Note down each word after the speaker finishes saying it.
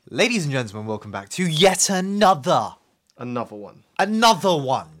Ladies and gentlemen, welcome back to yet another one.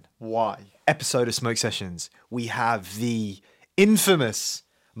 Why? Episode of Smoke Sessions. We have the infamous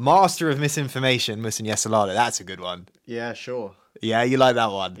master of misinformation, Musin Yesalada. That's a good one. Yeah, sure. Yeah, you like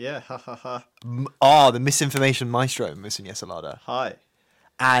that one? Yeah, ha ha ha. The misinformation maestro, Musin Yesalada. Hi.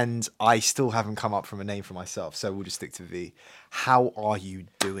 And I still haven't come up from a name for myself, so we'll just stick to V. How are you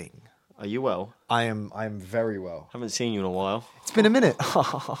doing? Are you well? I am very well. Haven't seen you in a while. It's been a minute.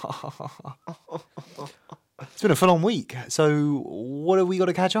 It's been a full-on week. So what have we got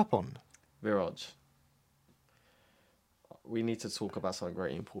to catch up on? Viraj, we need to talk about something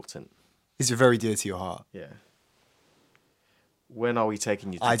very important. Is it very dear to your heart? Yeah. When are we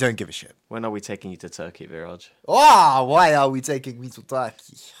taking you to... I don't give a shit. When are we taking you to Turkey, Viraj? Why are we taking me to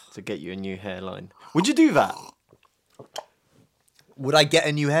Turkey? To get you a new hairline. Would you do that? Would I get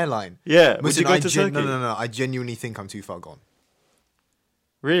a new hairline? Yeah. Listen, would you go to Turkey? No. I genuinely think I'm too far gone.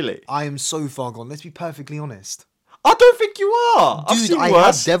 Really? I am so far gone. Let's be perfectly honest. I don't think you are. I've Dude, seen I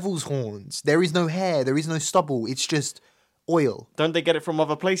worse. have devil's horns. There is no hair. There is no stubble. It's just oil. Don't they get it from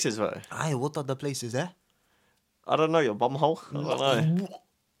other places, though? Aye, what other places there? I don't know, your bumhole. I don't know.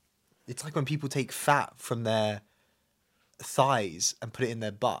 It's like when people take fat from their thighs and put it in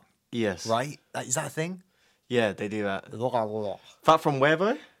their butt, Yes. right? Is that a thing? Yeah, they do that. Fat from where,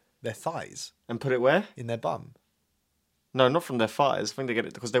 though? Their thighs And put it where? in their bum. No, not from their thighs. I think they get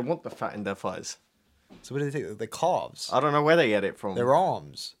it because they want the fat in their thighs. So where do they take it? Their calves? I don't know where they get it from. Their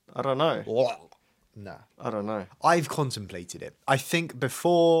arms? I don't know. Nah. I don't know. I've contemplated it. I think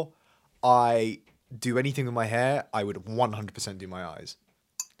before I do anything with my hair, I would 100% do my eyes.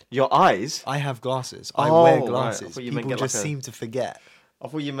 Your eyes? I have glasses. I Oh, wear right. I glasses. thought you meant People get just like a- seem to forget. I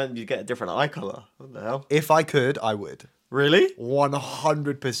thought you meant you get a different eye colour. What the hell? If I could, I would. Really?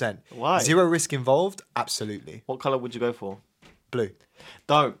 100%. Why? Zero risk involved? Absolutely. What colour would you go for? Blue.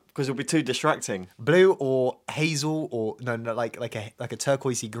 Don't, because it'll be too distracting. Blue or hazel or no like a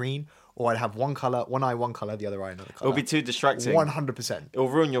turquoisey green, or I'd have one color, one eye one color, the other eye another color. It'll be too distracting. 100%. It'll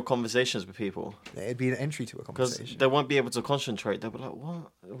ruin your conversations with people. It'd be an entry to a Because conversation. they won't be able to concentrate. They'll be like,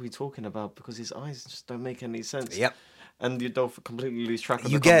 what are we talking about? Because his eyes just don't make any sense. Yep. And you don't completely lose track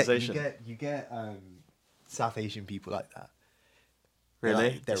of You the get conversation. South Asian people like that.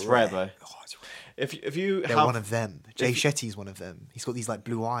 Really? They're It's rare, though. Oh, it's rare. If you They're have... one of them. Jay Shetty's one of them. He's got these like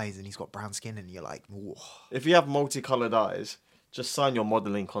blue eyes and he's got brown skin, and you're like, whoa. If you have multicolored eyes, just sign your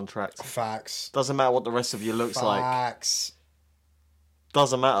modelling contract. Facts. Doesn't matter what the rest of you looks like. Facts.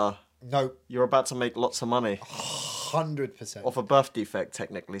 Doesn't matter. No, You're about to make lots of money 100%. off a birth defect,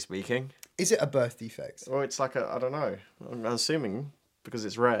 technically speaking. Is it a birth defect? Or it's like I don't know. I'm assuming because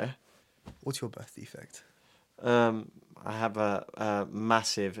it's rare. What's your birth defect? I have a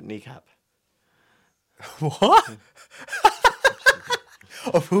massive kneecap. What?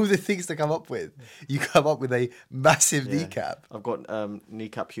 Of all the things to come up with, you come up with a massive Yeah. kneecap. I've got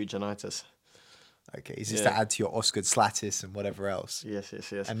kneecap hugeinitis. Okay, is this Yeah. to add to your Oscar Slatis and whatever else? Yes.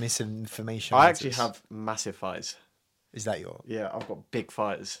 And misinformation. I actually have massive thighs. Is that your? Yeah, I've got big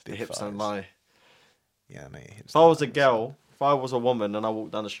thighs. The Big hips don't thighs. lie. Yeah, mate. If I was a girl, if I was a woman and I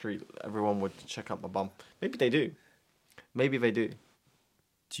walked down the street, everyone would check out my bum. Maybe they do. Maybe they do.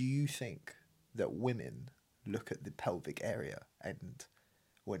 Do you think that women look at the pelvic area and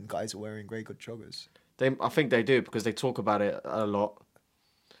when guys are wearing grey good joggers? I think they do because they talk about it a lot.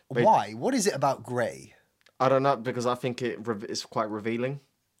 But- Why? What is it about grey? I don't know because I think it's quite revealing.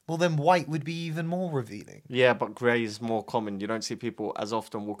 Well, then white would be even more revealing. Yeah, but grey is more common. You don't see people as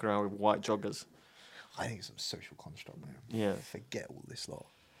often walking around with white joggers. I think it's some social construct, man. Yeah. Forget all this lot.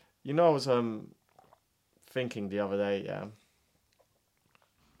 You know, I was thinking the other day.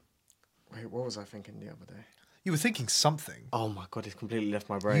 Wait, what was I thinking the other day? You were thinking something. Oh my god, it's completely left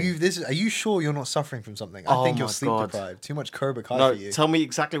my brain. Are you sure you're not suffering from something? I Oh think you're my sleep God. deprived. Too much Cobra Kai No, for you. tell me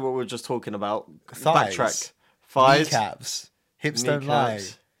exactly what we were just talking about. Thighs. Backtrack. Thighs. Kneecaps. Hips don't lie.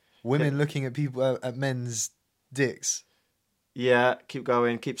 Kneecaps. Women looking at people at men's dicks. Yeah, keep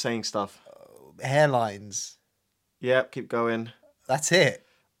going. Keep saying stuff. Hairlines. Yeah, keep going. That's it.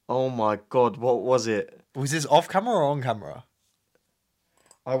 Oh my god, what was it? Was this off camera or on camera?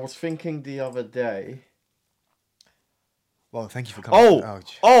 I was thinking the other day. Well, thank you for coming.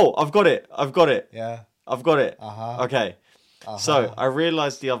 I've got it. Yeah. I've got it. Uh-huh. Okay. Uh-huh. So I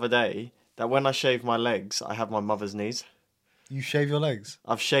realised the other day that when I shave my legs, I have my mother's knees. You shave your legs.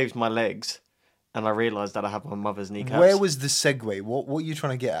 I've shaved my legs and I realised that I have my mother's kneecaps. Where was the segue? What are you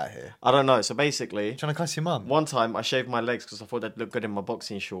trying to get at here? I don't know. So basically, Trying to cuss your mum? one time I shaved my legs because I thought they'd look good in my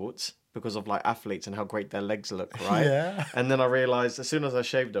boxing shorts because of like athletes and how great their legs look, right? Yeah. And then I realised as soon as I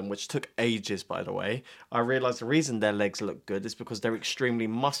shaved them, which took ages by the way, I realised the reason their legs look good is because they're extremely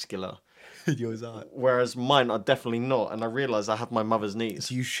muscular. Yours are. Whereas mine are definitely not, and I realised I have my mother's knees.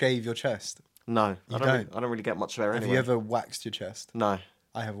 Do you shave your chest? No, You I don't really get much there Have anyway. you ever waxed your chest? No.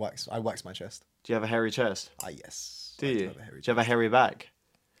 I have waxed. I wax my chest. Do you have a hairy chest? Ah, yes. Do I you? have a hairy Do you have a hairy back?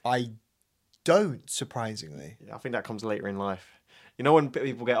 I don't, surprisingly. Yeah, I think that comes later in life. You know when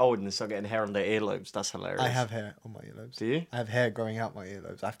people get old and they start getting hair on their earlobes? That's hilarious. I have hair on my earlobes. Do you? I have hair growing out my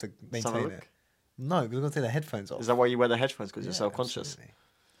earlobes. I have to Let's have a maintain look. it. No, because I've got to take the headphones off. Is that why you wear the headphones? Because Yeah, you're self-conscious? absolutely.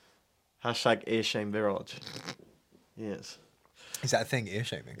 Hashtag ear shame Viraj. Yes. Is that a thing, ear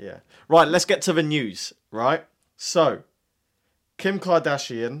shaming? Yeah. Right, let's get to the news, right? So, Kim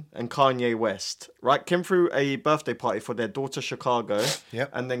Kardashian and Kanye West, right? Kim threw a birthday party for their daughter Chicago. Yep.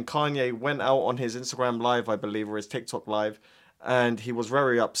 And then Kanye went out on his Instagram Live, I believe, or his TikTok Live, and he was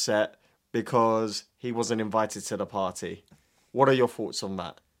very upset because he wasn't invited to the party. What are your thoughts on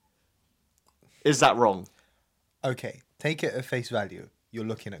that? Is that wrong? Okay, take it at face value. You're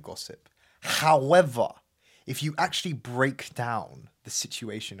looking at gossip. However, if you actually break down the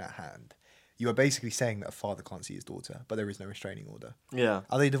situation at hand, you are basically saying that a father can't see his daughter, but there is no restraining order. Yeah.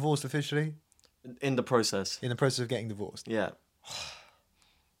 Are they divorced officially? In the process. In the process of getting divorced? Yeah.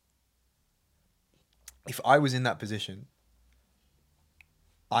 If I was in that position,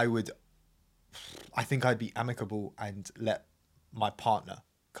 I think I'd be amicable and let my partner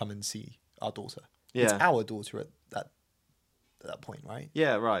come and see our daughter. It's Yeah. our daughter at that point, right?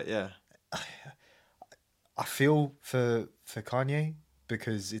 Yeah, right, yeah. I feel for Kanye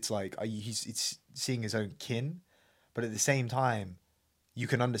because it's like it's seeing his own kin, but at the same time, you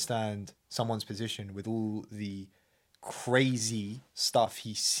can understand someone's position with all the crazy stuff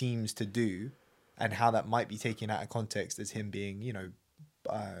he seems to do, and how that might be taken out of context as him being,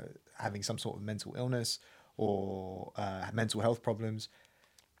 having some sort of mental illness or mental health problems.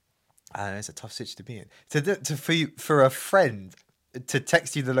 And it's a tough situation to be in. For a friend to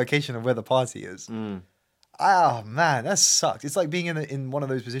text you the location of where the party is. Oh man, that sucks. It's like being in one of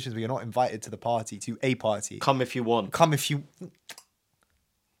those positions where you're not invited to a party. Come if you want. Come if you,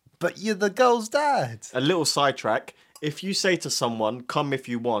 but you're the girl's dad. A little sidetrack. If you say to someone, come if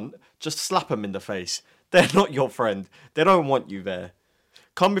you want, just slap them in the face. They're not your friend. They don't want you there.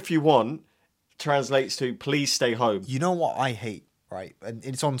 Come if you want translates to please stay home. You know what I hate, right? And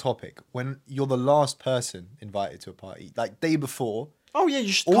it's on topic. When you're the last person invited to a party, like day before, Oh yeah,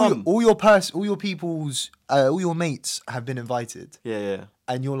 you should come. all your mates have been invited, Yeah.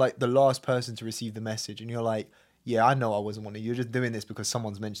 and you're like the last person to receive the message, and you're like, yeah, I know I wasn't one of you. You're just doing this because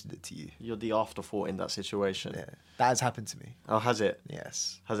someone's mentioned it to you. You're the afterthought in that situation. Yeah, that has happened to me. Oh, has it?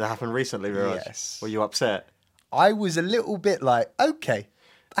 Yes. Has it happened recently, Viraj? Yes. Were you upset? I was a little bit like, okay,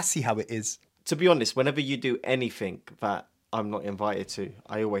 I see how it is. To be honest, whenever you do anything that I'm not invited to,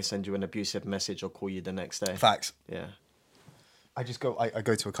 I always send you an abusive message or call you the next day. Facts. Yeah. I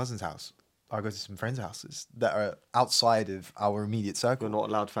go to a cousin's house. I go to some friends' houses that are outside of our immediate circle. You're not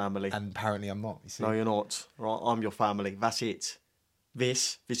allowed family. And apparently I'm not, you see. No, you're not. Right, I'm your family. That's it.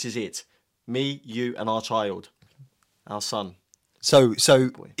 This is it. Me, you, and our child. Our son. So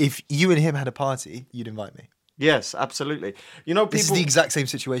Boy. if you and him had a party, you'd invite me. Yes, absolutely. You know, This is people... the exact same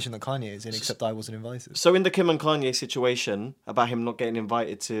situation that Kanye is in, except I wasn't invited. So in the Kim and Kanye situation about him not getting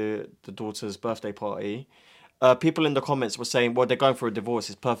invited to the daughter's birthday party, people in the comments were saying, well, they're going for a divorce.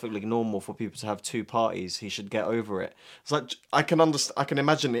 It's perfectly normal for people to have two parties. He should get over it. It's like, I can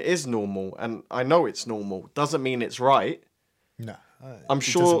imagine it is normal, and I know it's normal. Doesn't mean it's right. No, I'm it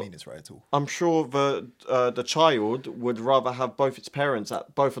sure- doesn't mean it's right at all. I'm sure the child would rather have both its parents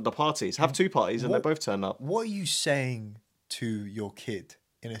at both of the parties. Have two parties and they What- both turn up. What are you saying to your kid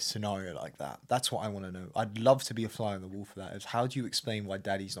in a scenario like that? That's what I want to know. I'd love to be a fly on the wall for that. Is how do you explain why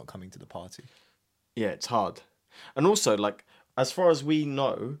daddy's not coming to the party? Yeah, it's hard. And also, like, as far as we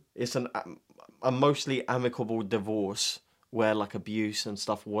know, it's a mostly amicable divorce where, like, abuse and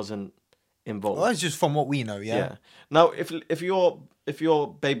stuff wasn't involved. Well, that's just from what we know, yeah? Yeah. Now, if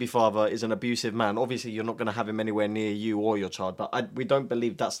your baby father is an abusive man, obviously you're not going to have him anywhere near you or your child. But we don't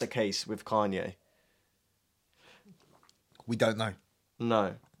believe that's the case with Kanye. We don't know.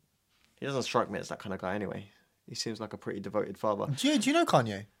 No, he doesn't strike me as that kind of guy. Anyway, he seems like a pretty devoted father. Do you know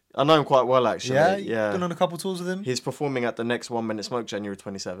Kanye? I know him quite well, actually. Yeah? Yeah. Been on a couple tours with him? He's performing at the next 1 Minute Smoke, January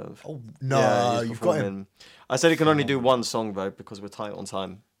 27th. Oh, no, Yeah, he's you've got him. performing. I said he can only do one song, though, because we're tight on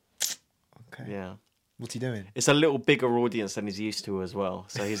time. Okay. Yeah. What's he doing? It's a little bigger audience than he's used to as well,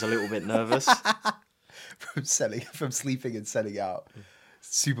 so he's a little bit nervous. From sleeping and selling out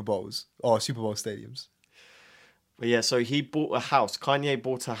Super Bowls or Super Bowl stadiums. But yeah, so he bought a house. Kanye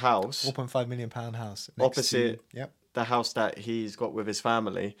bought a house £4.5 million house opposite yep. the house that he's got with his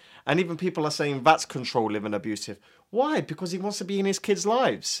family. And even people are saying that's controlling and abusive. Why? Because he wants to be in his kids'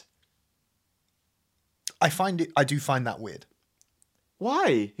 lives. I do find that weird.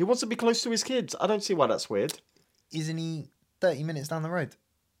 Why? He wants to be close to his kids. I don't see why that's weird. Isn't he 30 minutes down the road?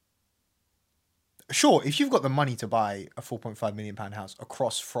 Sure, if you've got the money to buy a £4.5 million house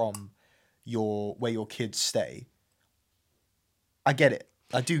across from where your kids stay, I get it.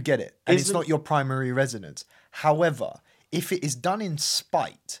 I do get it. And it's not your primary residence. However, if it is done in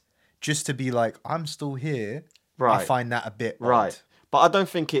spite, just to be like, I'm still here, right. I find that a bit right. odd. But I don't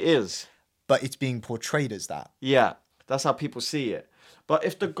think it is. But it's being portrayed as that. Yeah, that's how people see it. But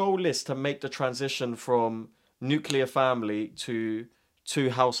if the goal is to make the transition from nuclear family to two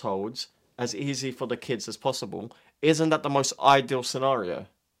households as easy for the kids as possible, isn't that the most ideal scenario?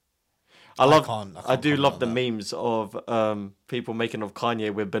 I do love the memes of people making of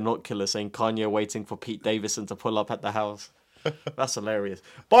Kanye with binoculars saying Kanye waiting for Pete Davidson to pull up at the house. That's hilarious.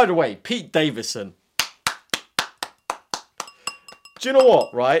 By the way, Pete Davidson. Do you know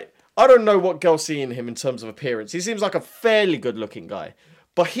what, right? I don't know what girls see in him in terms of appearance. He seems like a fairly good-looking guy.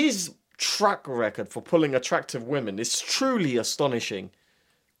 But his track record for pulling attractive women is truly astonishing.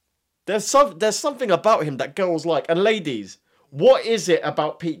 There's something about him that girls like. And ladies, what is it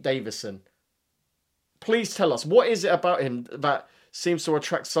about Pete Davidson? Please tell us. What is it about him that seems to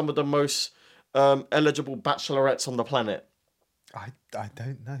attract some of the most eligible bachelorettes on the planet? I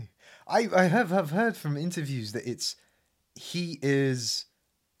don't know. I have heard from interviews that he is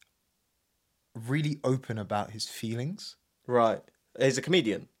really open about his feelings. Right. He's a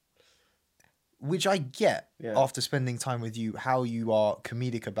comedian. Which I get after spending time with you, how you are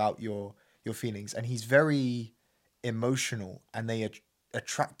comedic about your feelings. And he's very emotional and they are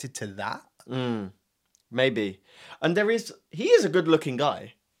attracted to that. Maybe. And he is a good looking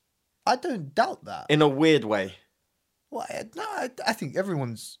guy. I don't doubt that. In a weird way. Well, no, I think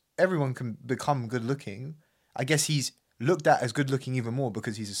everyone can become good looking. I guess he's looked at as good looking even more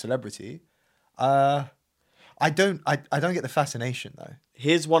because he's a celebrity. I don't get the fascination though.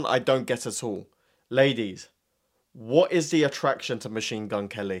 Here's one I don't get at all. Ladies, what is the attraction to Machine Gun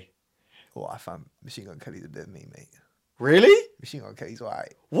Kelly? Well, I found Machine Gun Kelly's a bit of me, mate. Really? Machine Gun Kelly's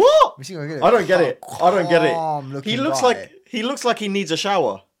alright. What? Machine Gun Kelly. I don't get it. He looks like he needs a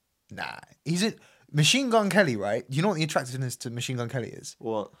shower. Nah, Machine Gun Kelly, right? You know what the attractiveness to Machine Gun Kelly is?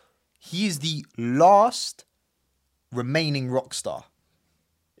 What? He is the last remaining rock star.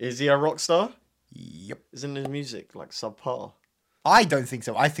 Is he a rock star? Yep. Isn't his music like subpar? I don't think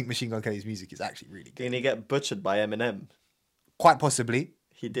so. I think Machine Gun Kelly's music is actually really good. Didn't he get butchered by Eminem? Quite possibly.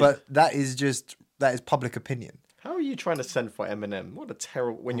 He did. But that is public opinion. How are you trying to send for Eminem? What a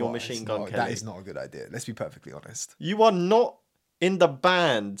terrible... When you're Machine Gun Kelly. That is not a good idea. Let's be perfectly honest. You are not in the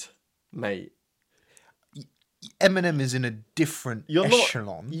band, mate. Eminem is in a different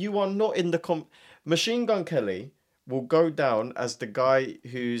echelon. You are not in the... Machine Gun Kelly will go down as the guy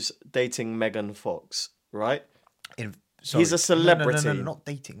who's dating Megan Fox, right? He's a celebrity. No, not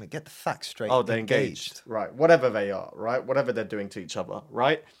dating. Get the facts straight. Oh, they're engaged. Right. Whatever they are, right? Whatever they're doing to each other,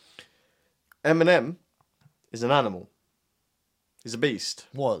 right? Eminem is an animal. He's a beast.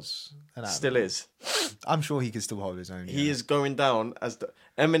 Was an animal. Still is. I'm sure he can still hold his own. He is going down as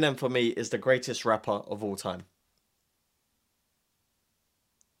Eminem for me is the greatest rapper of all time.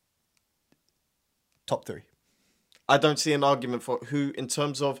 Top 3. I don't see an argument for who, in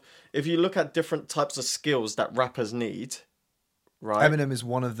terms of, if you look at different types of skills that rappers need, right? Eminem is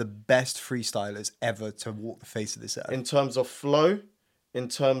one of the best freestylers ever to walk the face of this earth. In terms of flow, in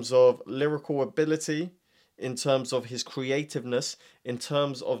terms of lyrical ability, in terms of his creativeness, in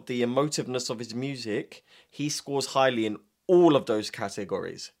terms of the emotiveness of his music, he scores highly in all of those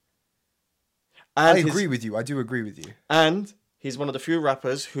categories. And I agree with you. I do agree with you. And he's one of the few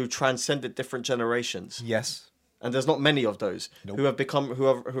rappers who transcended different generations. Yes. And there's not many of those who have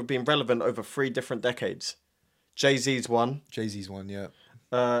been relevant over 3 different decades. Jay-Z's one. Jay-Z's one, yeah.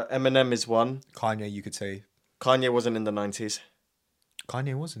 Eminem is one. Kanye, you could say. Kanye wasn't in the 90s.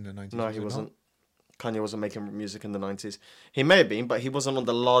 Kanye was in the 90s. No, he wasn't. Kanye wasn't making music in the 90s. He may have been, but he wasn't on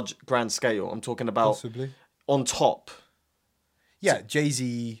the large, grand scale. I'm talking about possibly on top. Yeah,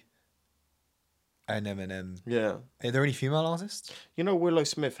 Jay-Z and Eminem. Yeah. Are there any female artists? You know, Willow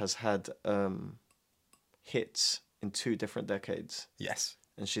Smith has had hits in 2 different decades. Yes.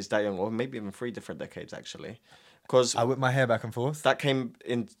 And she's that young, or maybe even 3 different decades, actually. because I whip my hair back and forth. that came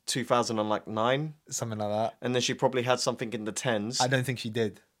in 2009, Something like that. and then she probably had something in the tens. I don't think she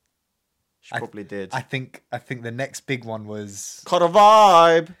did. She probably did. I think the next big one was. Caught a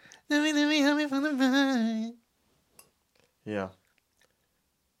vibe. Yeah,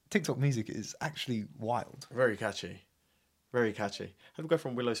 TikTok music is actually wild. very catchy, very catchy. How do we go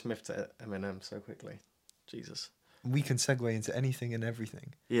from Willow Smith to Eminem so quickly? Jesus. We can segue into anything and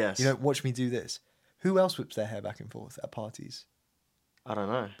everything. Yes. You know, watch me do this. Who else whips their hair back and forth at parties? I don't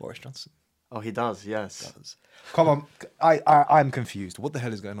know. Boris Johnson Oh, he does. Yes. does. Come on, I'm confused. What the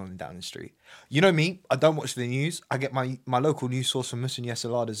hell is going on in Downing Street? You know me, I don't watch the news. I get my local news source from Musin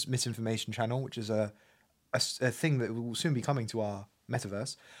Yesalada's Misinformation channel, which is a thing that will soon be coming to our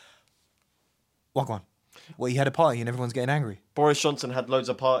metaverse. Wagwan. Well, he had a party and everyone's getting angry. Boris Johnson had loads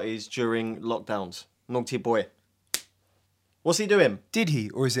of parties during lockdowns. Naughty boy. What's he doing? Did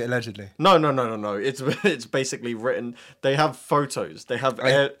he, or is it allegedly? No. It's basically written. They have photos. They have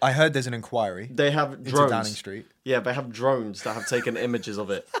I heard there's an inquiry they have into drones. Downing Street. Yeah, they have drones that have taken images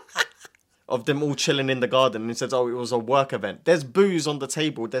of it. Of them all chilling in the garden, and it says, "Oh, it was a work event." There's booze on the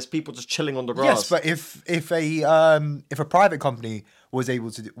table. There's people just chilling on the grass. Yes, but if a private company was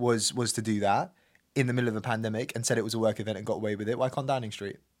able to was to do that in the middle of a pandemic and said it was a work event and got away with it, why can't Downing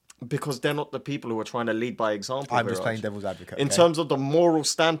Street? Because they're not the people who are trying to lead by example. I'm just Viraj. playing devil's advocate. In okay? terms of the moral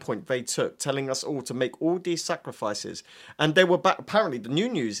standpoint they took, telling us all to make all these sacrifices. And they were back. Apparently, the new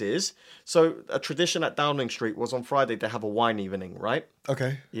news is, so a tradition at Downing Street was on Friday to have a wine evening, right?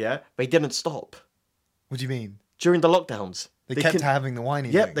 Okay. Yeah. They didn't stop What do you mean? during the lockdowns. They kept having the wine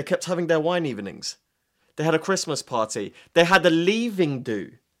evening. Yep, they kept having their wine evenings. They had a Christmas party. They had a leaving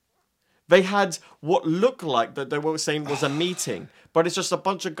do. They had what looked like that they were saying was a meeting, but it's just a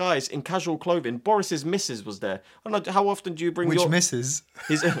bunch of guys in casual clothing. Boris's missus was there. I don't know, how often do you bring Which your... misses?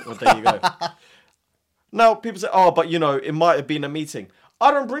 Well, there you go. Now, people say, oh, but, you know, it might have been a meeting.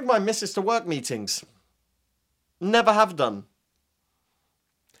 I don't bring my missus to work meetings. Never have done.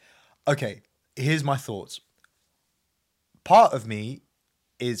 Okay, here's my thoughts. Part of me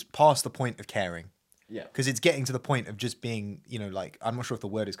is past the point of caring. Yeah. Because it's getting to the point of just being, you know, like, I'm not sure if the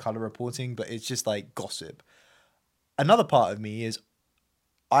word is colour reporting, but it's just like gossip. Another part of me is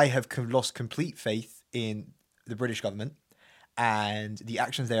I have lost complete faith in the British government and the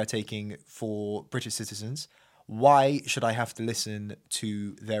actions they are taking for British citizens. Why should I have to listen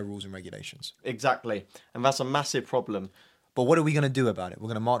to their rules and regulations? Exactly. And that's a massive problem. But what are we going to do about it? We're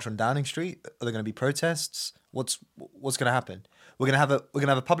going to march on Downing Street? Are there going to be protests? What's going to happen? We're going to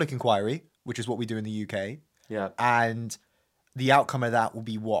have a public inquiry, which is what we do in the UK. Yeah. And the outcome of that will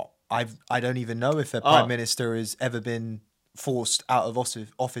be what? I don't even know if a prime minister has ever been forced out of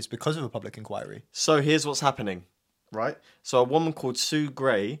office because of a public inquiry. So here's what's happening, right? So a woman called Sue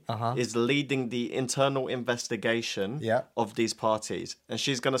Gray Uh-huh. is leading the internal investigation Yeah. of these parties. And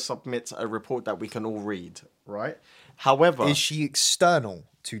she's going to submit a report that we can all read, right? However... Is she external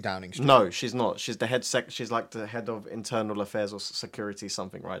to Downing Street? No, she's not. She's the she's like the head of internal affairs or security,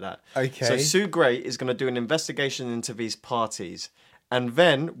 something like that. Okay. So Sue Gray is going to do an investigation into these parties. And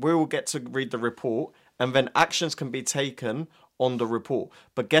then we will get to read the report, and then actions can be taken on the report.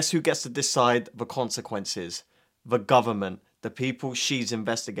 But guess who gets to decide the consequences? The government, the people she's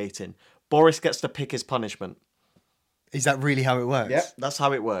investigating. Boris gets to pick his punishment. Is that really how it works? Yep, that's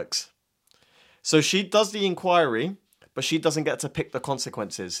how it works. So she does the inquiry, but she doesn't get to pick the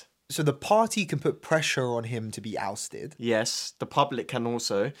consequences. So the party can put pressure on him to be ousted. Yes, the public can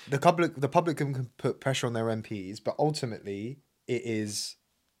also. The public can put pressure on their MPs, but ultimately it is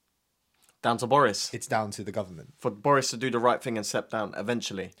Down to Boris. it's down to the government. For Boris to do the right thing and step down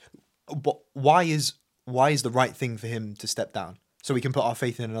eventually. But why is the right thing for him to step down? So we can put our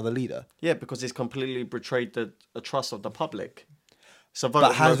faith in another leader. Yeah, because he's completely betrayed the trust of the public. So vote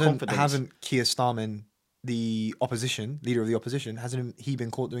But of no confidence. hasn't Keir Starmer, the leader of the opposition, hasn't he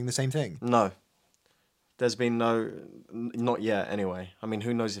been caught doing the same thing? No. There's been not yet anyway. I mean,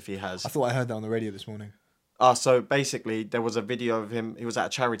 who knows if he has. I thought I heard that on the radio this morning. So basically, there was a video of him. He was at a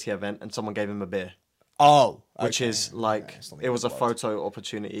charity event and someone gave him a beer. Oh, Which okay. is like, it's not it was a world. photo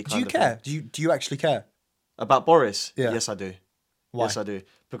opportunity. Do you kind of care? thing. Do you actually care? About Boris? Yeah. Yes, I do. Why? Yes, I do.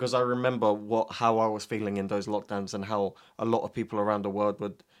 Because I remember how I was feeling in those lockdowns and how a lot of people around the world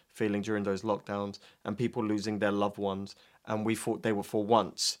were feeling during those lockdowns and people losing their loved ones. And we thought they were, for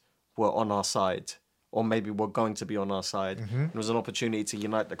once, were on our side. Or maybe were going to be on our side. Mm-hmm. It was an opportunity to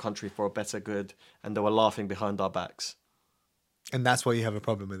unite the country for a better good. And they were laughing behind our backs. And that's why you have a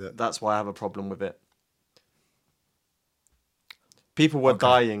problem with it. That's why I have a problem with it. People were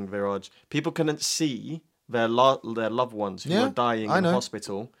dying, Viraj. People couldn't see their loved ones who Yeah, were dying I in know.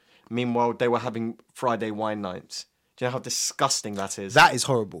 hospital Meanwhile, they were having Friday wine nights. Do you know how disgusting that is? That is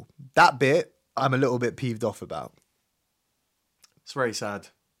horrible. That bit, I'm a little bit peeved off about. It's very sad.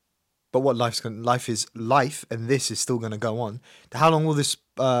 But what life is life, and this is still going to go on. How long will this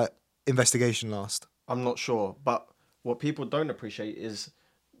investigation last? I'm not sure, but what people don't appreciate is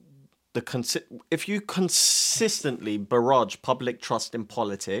if you consistently barrage public trust in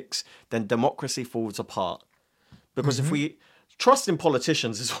politics, then democracy falls apart. Because if we trust in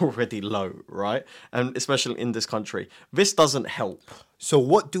politicians is already low, right? And especially in this country, this doesn't help. So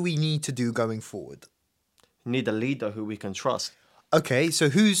what do we need to do going forward? We need a leader who we can trust. Okay, so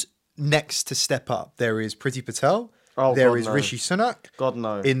who's next to step up? There is Priti Patel. Oh, there God, is no. Rishi Sunak. God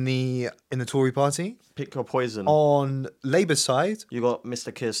no. In the Tory party. Pick your poison. On Labour's side, You got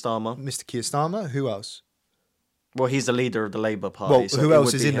Mr. Keir Starmer. Mr. Keir Starmer. Who else? Well, he's the leader of the Labour Party. Well, so who it else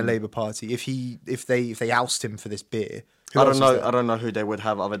would is be in the him. Labour Party? If they oust him for this beer, who I else don't is know. there? I don't know who they would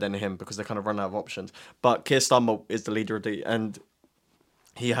have other than him because they kind of run out of options. But Keir Starmer is the leader of and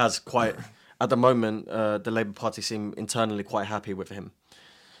he has quite at the moment. The Labour Party seem internally quite happy with him.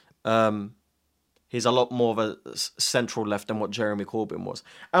 He's a lot more of a central left than what Jeremy Corbyn was.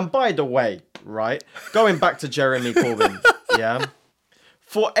 And by the way, right, going back to Jeremy Corbyn, yeah,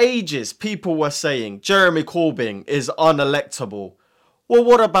 for ages people were saying Jeremy Corbyn is unelectable. Well,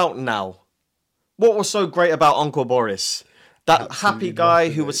 what about now? What was so great about Uncle Boris? That Absolutely happy guy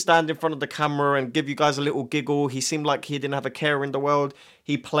nothing, who mate. would stand in front of the camera and give you guys a little giggle. He seemed like he didn't have a care in the world.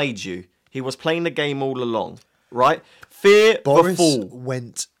 He played you. He was playing the game all along, right? Fear Boris the fool.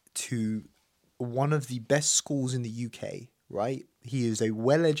 went to one of the best schools in the UK, right? He is a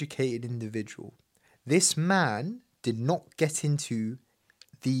well-educated individual. This man did not get into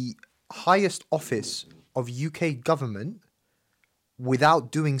the highest office of UK government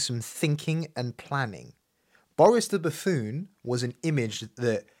without doing some thinking and planning. Boris the buffoon was an image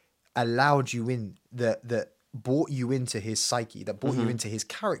that allowed you in, that brought you into his psyche, that brought you into his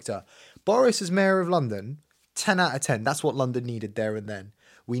character. Boris as mayor of London, 10 out of 10. That's what London needed there and then.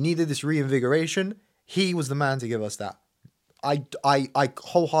 We needed this reinvigoration. He was the man to give us that. I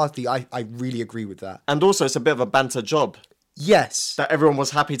wholeheartedly, I really agree with that. And also, it's a bit of a banter job Yes. that everyone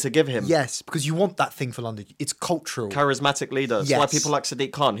was happy to give him. Yes, because you want that thing for London. It's cultural. Charismatic leader. That's why Yes. people like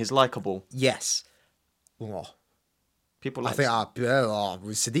Sadiq Khan. He's likable. Yes. Oh, People I like think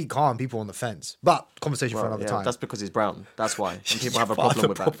with Sadiq Khan, people on the fence. But conversation for another time. That's because he's brown. That's why. And people have a Part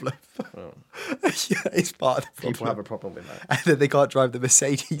of problem the with that. yeah, it's part of the problem. People have a problem with that. And then they can't drive the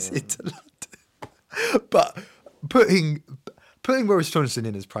Mercedes into London. But putting Boris Johnson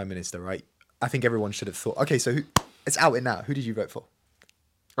in as Prime Minister, right? I think everyone should have thought, okay, so it's out in now. Who did you vote for?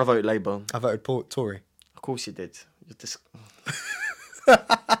 I vote Labour. I voted Tory. Of course you did. You're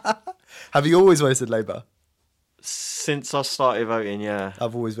Have you always voted Labour? Since I started voting, yeah.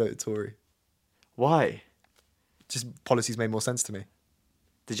 I've always voted Tory. Why? Just policies made more sense to me.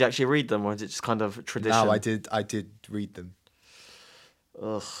 Did you actually read them, or is it just kind of tradition? No, I did read them.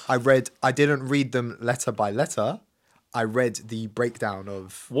 Ugh. I didn't read them letter by letter. I read the breakdown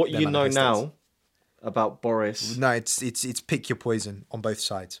of What their you know manifestos. now about Boris, No, it's pick your poison on both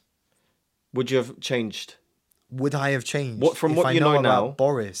sides. would you have changed? Would I have changed? From If what I you know about now-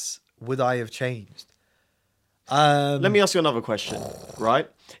 Boris, would I have changed? Let me ask you another question, right?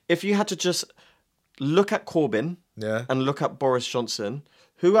 If you had to just look at Corbyn Yeah. and look at Boris Johnson,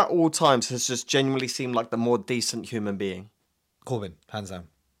 who at all times has just genuinely seemed like the more decent human being? Corbyn, hands down.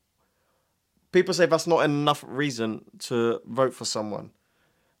 People say that's not enough reason to vote for someone.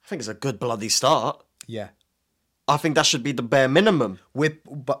 I think it's a good bloody start. Yeah. I think that should be the bare minimum.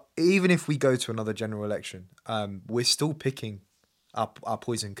 But even if we go to another general election, we're still picking our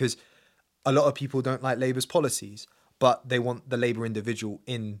poison because a lot of people don't like Labour's policies, but they want the Labour individual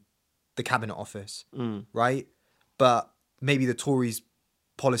in the cabinet office, right? But maybe the Tories'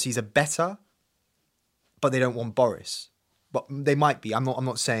 policies are better, but they don't want Boris. But they might be. I'm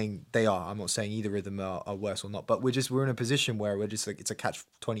not saying they are. I'm not saying either of them are worse or not. But we're in a position where we're just like it's a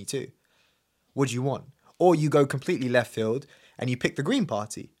catch-22. What do you want? Or you go completely left field and you pick the Green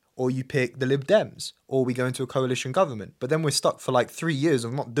Party, or you pick the Lib Dems, or we go into a coalition government. But then we're stuck for like 3 years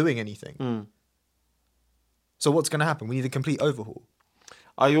of not doing anything. So what's going to happen? We need a complete overhaul.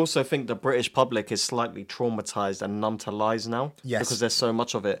 I also think the British public is slightly traumatized and numb to lies now. Yes. Because there's so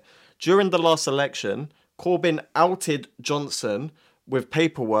much of it. During the last election, Corbyn outed Johnson with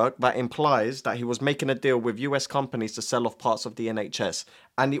paperwork that implies that he was making a deal with US companies to sell off parts of the NHS.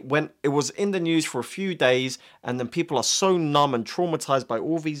 And it was in the news for a few days, and then people are so numb and traumatized by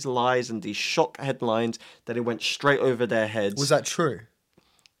all these lies and these shock headlines that it went straight over their heads. Was that true?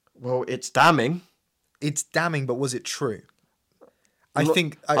 Well, it's damning. It's damning, but was it true? I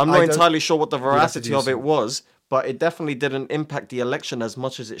think I'm not entirely sure what the have to veracity do of it some- was, but it definitely didn't impact the election as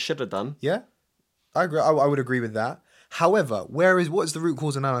much as it should have done. Yeah, I agree. I would agree with that. However, what is the root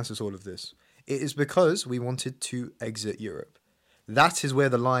cause analysis of all of this? It is because we wanted to exit Europe. That is where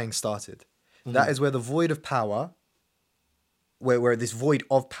the lying started. That is where the void of power, where this void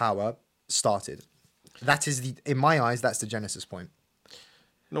of power started. That is in my eyes, that's the genesis point.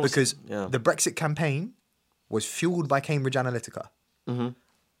 You know what's- Because yeah. the Brexit campaign was fueled by Cambridge Analytica.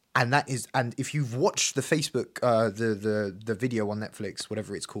 And if you've watched the Facebook, the video on Netflix,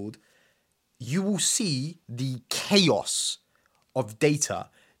 whatever it's called, you will see the chaos of data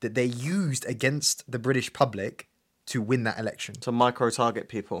that they used against the British public to win that election. to micro-target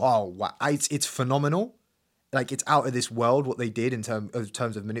people. Oh wow, it's phenomenal. Like it's out of this world what they did in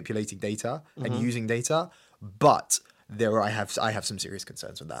terms of manipulating data and using data. But I have some serious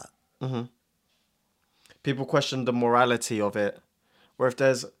concerns with that. People question the morality of it. Where if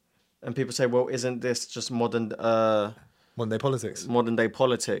there's... And people say, well, isn't this just modern Modern day politics. day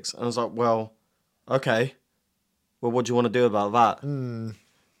politics? And I was like, well, okay. Well, what do you want to do about that?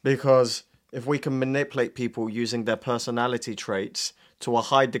 Because if we can manipulate people using their personality traits to a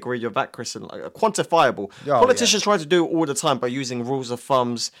high degree of accuracy, like quantifiable. Oh, Politicians try to do it all the time by using rules of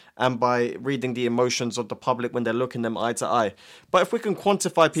thumbs and by reading the emotions of the public when they're looking them eye to eye. But if we can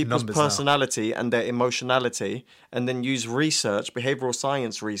quantify people's numbers now. personality and their emotionality and then use research, behavioral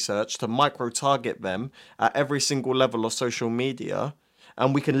science research, to micro-target them at every single level of social media,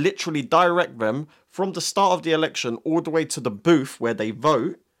 and we can literally direct them from the start of the election all the way to the booth where they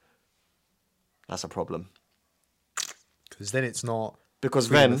vote, that's a problem. Because then it's not... Because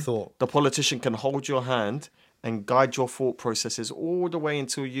freedom then of thought. the politician can hold your hand and guide your thought processes all the way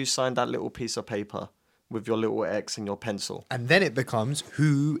until you sign that little piece of paper with your little X and your pencil. And then it becomes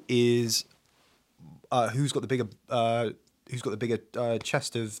who's got the bigger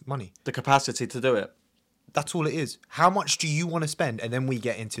chest of money. The capacity to do it. That's all it is. How much do you want to spend? And then we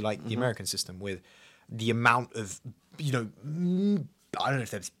get into like the American system with the amount of, I don't know if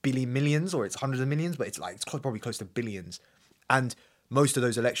there's millions or it's hundreds of millions, but it's probably close to billions. And most of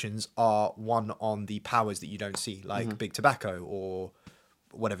those elections are won on the powers that you don't see, like big tobacco or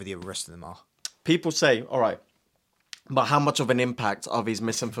whatever the rest of them are. People say, all right, but how much of an impact are these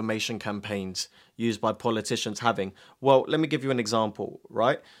misinformation campaigns used by politicians having? Well, let me give you an example,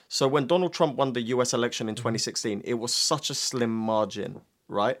 right? So when Donald Trump won the US election in 2016, it was such a slim margin,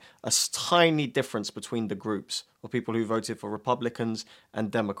 right? Tiny difference between the groups of people who voted for Republicans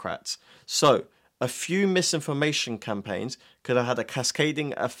and Democrats. So a few misinformation campaigns could have had a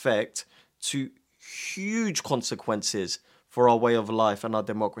cascading effect to huge consequences for our way of life and our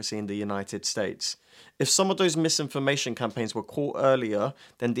democracy in the United States. If some of those misinformation campaigns were caught earlier,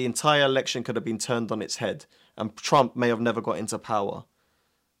 then the entire election could have been turned on its head, and Trump may have never got into power.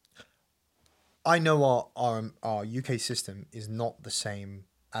 I know our UK system is not the same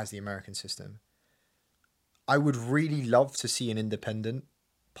as the American system. I would really love to see an independent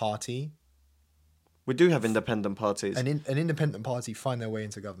party. We do have independent parties. An independent party find their way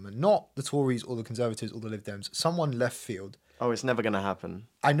into government. Not the Tories or the Conservatives or the Lib Dems. Someone left field. Oh, it's never going to happen.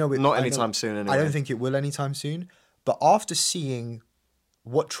 I know it. Not I know- anytime soon, anyway. I don't think it will anytime soon. But after seeing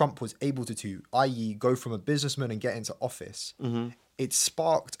what Trump was able to do, i.e., go from a businessman and get into office, it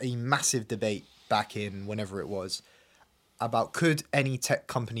sparked a massive debate back in whenever it was about could any tech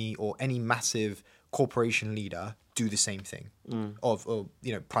company or any massive corporation leader do the same thing of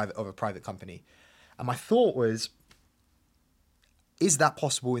a private company. And my thought was, is that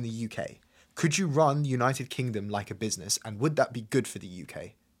possible in the UK? Could you run the United Kingdom like a business, and would that be good for the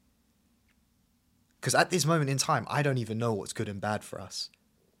UK? Because at this moment in time, I don't even know what's good and bad for us.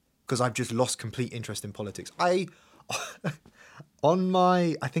 Because I've just lost complete interest in politics. On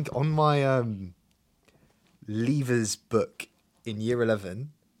my Leavers book in year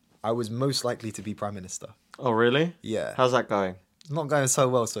 11, I was most likely to be Prime Minister. Oh, really? Yeah. How's that going? It's not going so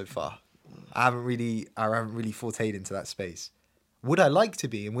well so far. I haven't really forayed into that space. Would I like to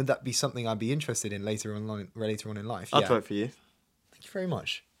be, and would that be something I'd be interested in later on in life? I'd vote for you. Thank you very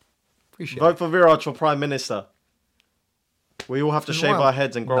much. Appreciate Vote it. for Viraj for Prime Minister. We all have to shave our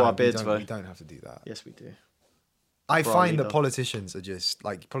heads and grow our beards, though. We don't have to do that. Yes, we do. I For our find that leader. politicians are just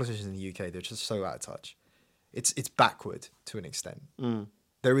like politicians in the UK. They're just so out of touch. It's backward to an extent.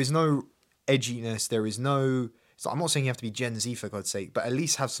 There is no edginess. There is no. So I'm not saying you have to be Gen Z for God's sake, but at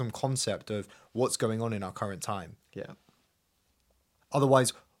least have some concept of what's going on in our current time. Yeah.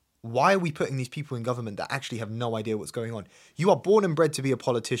 Otherwise, why are we putting these people in government that actually have no idea what's going on? You are born and bred to be a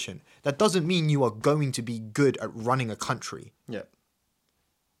politician. That doesn't mean you are going to be good at running a country. Yeah.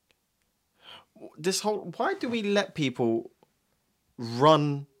 Why do we let people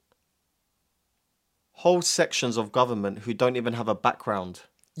run whole sections of government who don't even have a background.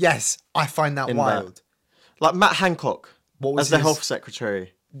 Yes, I find that In wild. Like Matt Hancock What was as the his- health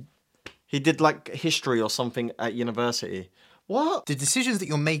secretary. He did like history or something at university. What? The decisions that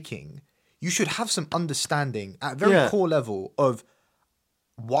you're making, you should have some understanding at a very Yeah. core level of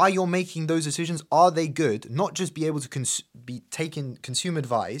why you're making those decisions. Are they good? Not just be able to consume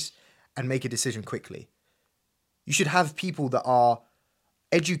advice and make a decision quickly. You should have people that are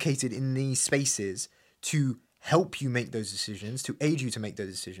educated in these spaces to help you make those decisions, to aid you to make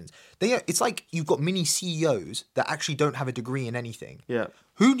those decisions. It's like you've got mini CEOs that actually don't have a degree in anything. Yeah.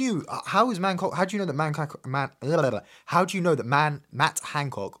 Who knew? How do you know that Matt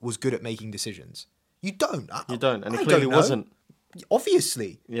Hancock was good at making decisions? You don't. You don't, and I he clearly don't know. wasn't.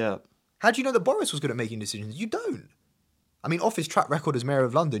 Obviously. Yeah. How do you know that Boris was good at making decisions? You don't. I mean, off his track record as mayor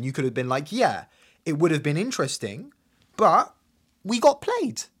of London, you could have been like, yeah, it would have been interesting, but we got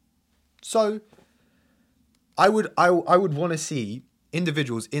played. So I would want to see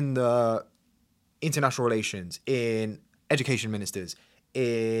individuals in the international relations, in education ministers,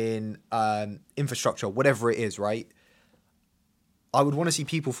 in infrastructure, whatever it is, right? I would want to see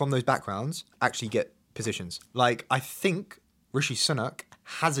people from those backgrounds actually get positions. Like, I think Rishi Sunak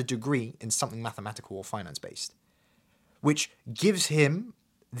has a degree in something mathematical or finance-based, which gives him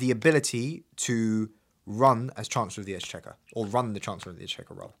the ability to run as Chancellor of the Exchequer, or run the Chancellor of the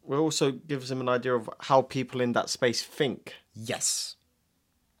Exchequer role. It also gives him an idea of how people in that space think. Yes.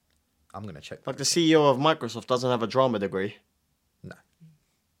 I'm going to check. Like the CEO of Microsoft doesn't have a drama degree. No,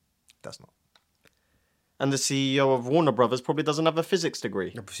 that's not. And the CEO of Warner Brothers probably doesn't have a physics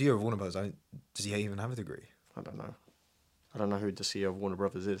degree. The CEO of Warner Bros. Does he even have a degree? I don't know. I don't know who the CEO of Warner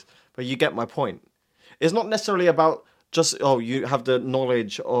Brothers is. But you get my point. It's not necessarily about just, you have the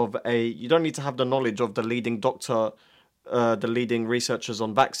knowledge of you don't need to have the knowledge of the leading doctor, the leading researchers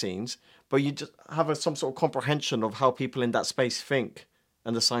on vaccines, but you just have some sort of comprehension of how people in that space think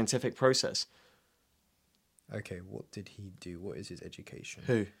and the scientific process. Okay, what did he do? What is his education?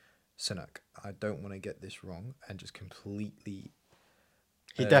 Who? Sunak. I don't want to get this wrong and just completely...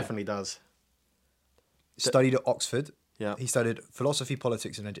 He definitely does. Studied at Oxford. Yeah. He studied philosophy,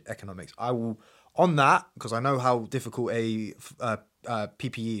 politics, and economics. I will, on that, because I know how difficult a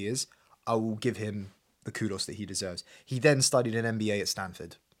PPE is, I will give him the kudos that he deserves. He then studied an MBA at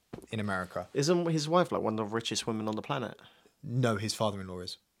Stanford in America. Isn't his wife like one of the richest women on the planet? No, his father-in-law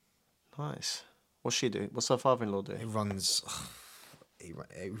is. Nice. What's she do? What's her father-in-law do? He runs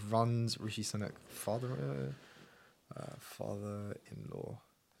Rishi Sunak father-in-law.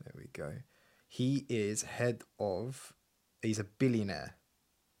 There we go. He is head of. He's a billionaire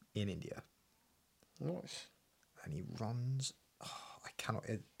in India, Nice. and he runs. I cannot.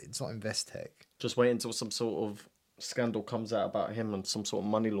 It's not Investec. Just wait until some sort of scandal comes out about him and some sort of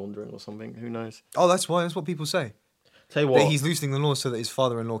money laundering or something. Who knows? Oh, that's why. That's what people say. Tell you what. That he's loosening the law so that his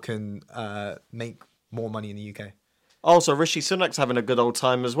father-in-law can make more money in the UK. Oh, so Rishi Sunak's having a good old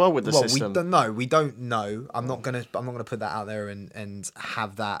time as well with the system. We don't know. I'm not gonna put that out there and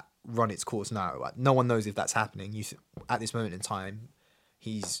have that run its course now. No one knows if that's happening. At this moment in time,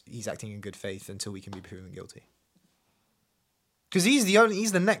 he's acting in good faith until we can be proven guilty. Because he's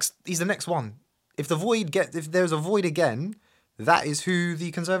the next one. If there's a void again, that is who the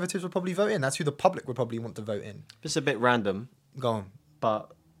Conservatives would probably vote in. That's who the public would probably want to vote in. It's a bit random, Go on.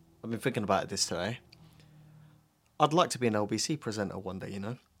 but I've been thinking about this today. I'd like to be an LBC presenter one day, you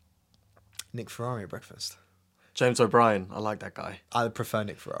know? Nick Ferrari at breakfast. James O'Brien, I like that guy. I prefer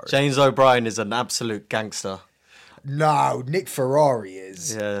Nick Ferrari. James O'Brien is an absolute gangster. No, Nick Ferrari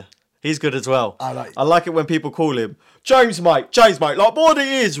is. Yeah, he's good as well. I like- I like it when people call him James, mate. Like, what it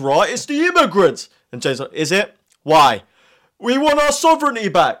is, right? It's the immigrants. And James, is it? Why? We want our sovereignty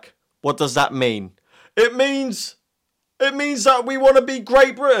back. What does that mean? It means that we want to be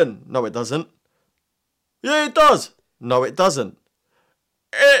Great Britain. No, it doesn't. Yeah, it does. No, it doesn't.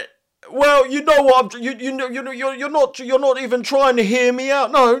 Well, you know what? You're not even trying to hear me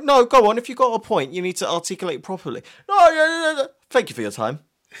out. No, go on. If you got a point, you need to articulate properly. No. Thank you for your time.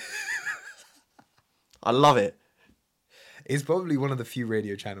 I love it. It's probably one of the few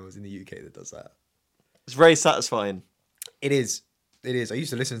radio channels in the UK that does that. It's very satisfying. It is. I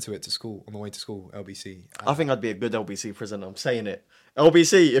used to listen to it to school, on the way to school, LBC. I think I'd be a good LBC presenter. I'm saying it.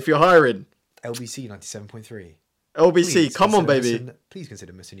 LBC, if you're hiring. LBC 97.3. LBC, come on, baby. Please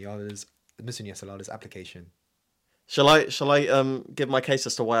consider Musun Yasala's application. Shall I give my case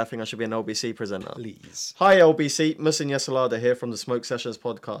as to why I think I should be an LBC presenter? Please. Hi LBC, Musin Yesalada here from the Smoke Sessions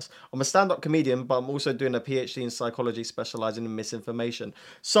podcast. I'm a stand-up comedian, but I'm also doing a PhD in psychology specializing in misinformation.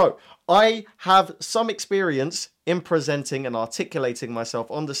 So, I have some experience in presenting and articulating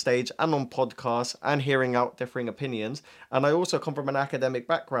myself on the stage and on podcasts and hearing out differing opinions. And I also come from an academic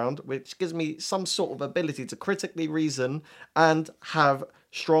background, which gives me some sort of ability to critically reason and have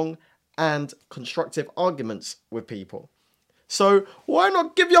strong and constructive arguments with people. So why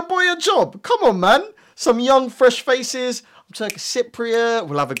not give your boy a job? Come on, man. Some young, fresh faces. I'm Turkish Cypriot.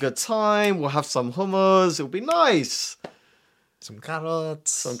 We'll have a good time. We'll have some hummus. It'll be nice. Some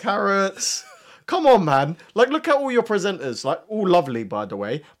carrots. Some carrots. Come on, man. Like, look at all your presenters. Like, all lovely, by the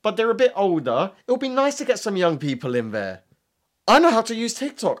way. But they're a bit older. It'll be nice to get some young people in there. I know how to use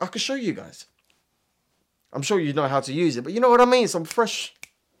TikTok. I can show you guys. I'm sure you know how to use it. But you know what I mean? Some fresh...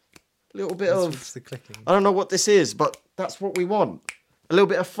 little bit What's the clicking? I don't know what this is, but that's what we want. A little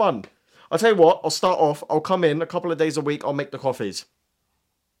bit of fun. I'll tell you what, I'll start off. I'll come in a couple of days a week. I'll make the coffees.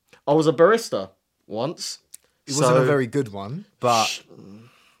 I was a barista once. It wasn't a very good one, but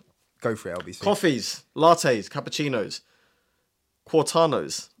go for it, LBC. Coffees, lattes, cappuccinos,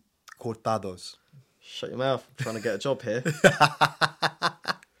 cortanos. Cortados. Shut your mouth. I'm trying to get a job here.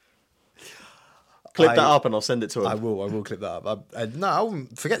 Clip that up and I'll send it to him. I will clip that up. No, I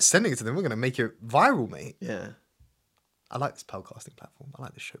won't forget sending it to them. We're going to make it viral, mate. Yeah. I like this podcasting platform. I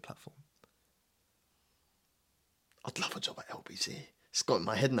like this show platform. I'd love a job at LBC. It's got in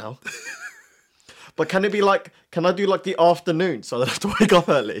my head now. But can it be like, can I do like the afternoon so I don't have to wake up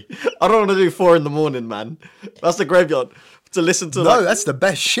early? I don't want to do 4 a.m, man. That's the graveyard. To listen to No, that's the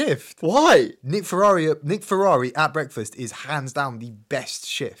best shift. Why? Nick Ferrari at breakfast is hands down the best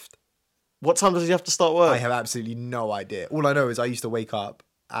shift. What time does he have to start work? I have absolutely no idea. All I know is I used to wake up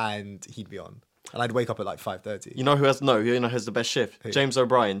and he'd be on. And I'd wake up at like 5:30. You know who has the best shift? Who? James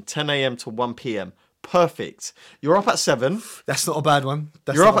O'Brien, 10 a.m. to 1 p.m. Perfect. You're up at 7. That's not a bad one.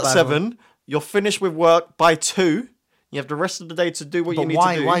 You're up at 7. You're finished with work by 2. You have the rest of the day to do what you need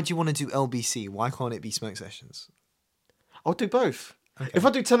to do. Why do you want to do LBC? Why can't it be Smoke Sessions? I'll do both. Okay. If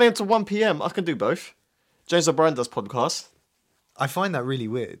I do 10 a.m. to 1 p.m, I can do both. James O'Brien does podcasts. I find that really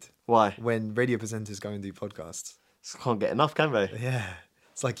weird. Why? When radio presenters go and do podcasts. Just can't get enough, can they? Yeah.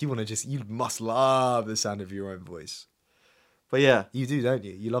 It's like you must love the sound of your own voice. But yeah. You do, don't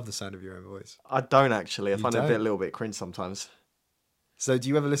you? You love the sound of your own voice. I don't actually. I find it don't? a little bit cringe sometimes. So do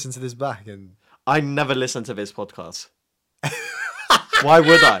you ever listen to this back? And I never listen to this podcast. Why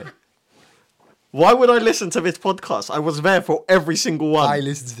would I? Why would I listen to this podcast? I was there for every single one. I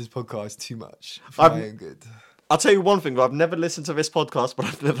listen to this podcast too much for my own good. I'll tell you one thing, though. I've never listened to this podcast, but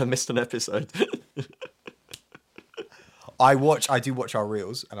I've never missed an episode. I do watch our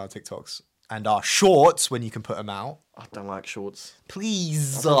reels and our TikToks and our shorts when you can put them out. I don't like shorts.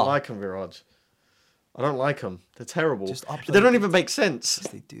 Please. I don't like them, Viraj. I don't like them. They're terrible. Just upload They don't it. even make sense.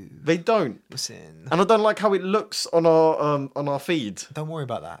 Yes, they do. They don't. Listen. And I don't like how it looks on our feed. Don't worry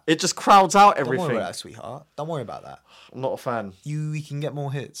about that. It just crowds out Don't everything. worry about that, sweetheart. Don't worry about that. I'm not a fan. We can get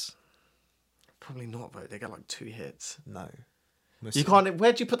more hits. Probably not, though. They get like 2 hits. No. You Listen, can't.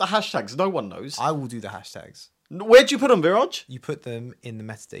 Where'd you put the hashtags? No one knows. I will do the hashtags. Where'd you put them, Viraj? You put them in the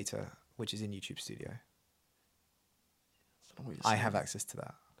metadata, which is in YouTube Studio. I have access to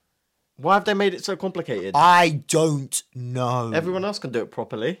that. Why have they made it so complicated? I don't know. Everyone else can do it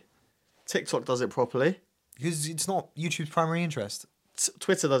properly. TikTok does it properly. Because it's not YouTube's primary interest.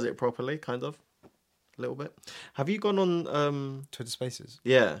 Twitter does it properly, kind of. A little bit. Have you gone on... Twitter Spaces.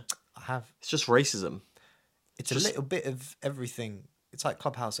 Yeah. I have. It's just racism. It's a little bit of everything. It's like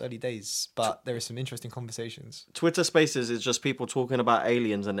Clubhouse early days, but there are some interesting conversations. Twitter Spaces is just people talking about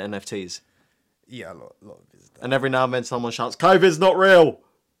aliens and NFTs. Yeah, a lot of it is that. And every now and then someone shouts, COVID's not real!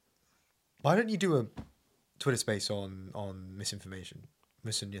 Why don't you do a Twitter space on misinformation?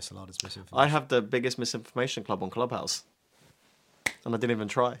 Musin Yesalada's misinformation. I have the biggest misinformation club on Clubhouse. And I didn't even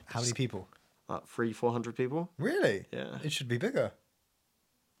try. How many people? 300-400 people. Really? Yeah. It should be bigger.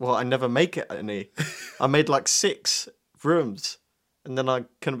 Well, I never make it any. I made like 6 rooms. And then I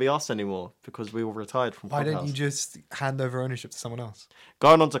couldn't be asked anymore because we all retired from Why Clubhouse. don't you just hand over ownership to someone else?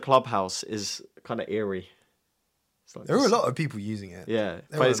 Going onto Clubhouse is kind of eerie. It's like There are a lot of people using it. Yeah,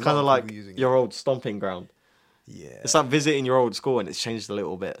 There but are it's a kind lot of of like people using your old stomping ground. Yeah. It's like visiting your old school and it's changed a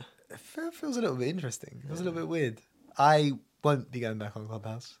little bit. It feels a little bit interesting. It feels a little bit weird. I won't be going back on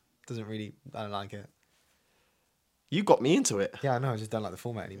Clubhouse. I don't like it. You got me into it. Yeah, I know. I just don't like the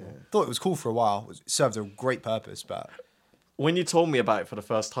format anymore. Thought it was cool for a while. It served a great purpose, but When you told me about it for the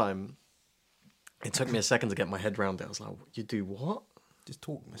first time, it took me a second to get my head around it. I was like, you do what? just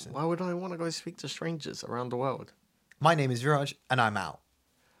talk, Musin. Why would I want to go speak to strangers around the world? My name is Viraj, and I'm out.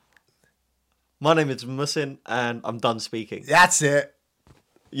 My name is Musin, and I'm done speaking. That's it.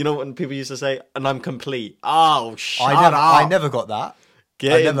 You know when people used to say, and I'm complete. Oh, shut I up. never got that.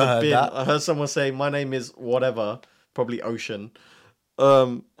 Get I in never the heard bin. that. I heard someone say, my name is whatever, probably Ocean,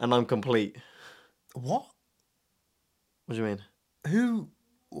 and I'm complete. What? What do you mean? Who?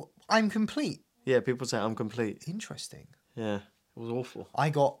 I'm complete. Yeah, people say I'm complete. Interesting. Yeah, it was awful.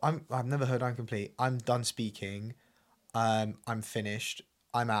 I've never heard I'm complete. I'm done speaking. I'm finished.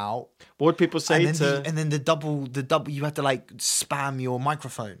 I'm out. What would people say And then the double. You had to like spam your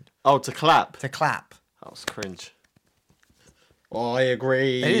microphone to clap? to clap. That was cringe. Oh, I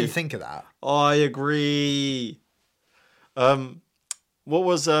agree. They didn't think of that. I agree. What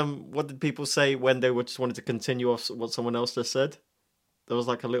did people say when they just wanted to continue off what someone else just said? There was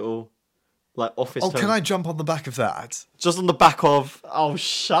like a little, like office. Oh, term. can I jump on the back of that? Just on the back of? Oh,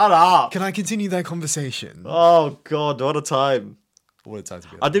 shut up! Can I continue that conversation? Oh God, what a time! What a time to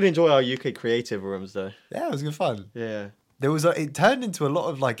be. I did enjoy our UK creative rooms though. Yeah, it was good fun. Yeah, It turned into a lot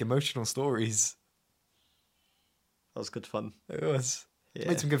of like emotional stories. that was good fun. It was. Yeah.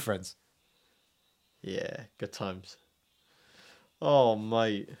 Made some good friends. Yeah, good times. Oh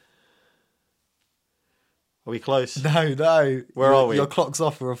mate, are we close? No. Where are we? Your clock's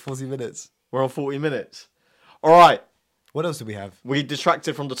off. We're on 40 minutes. We're on 40 minutes. All right. What else do we have? We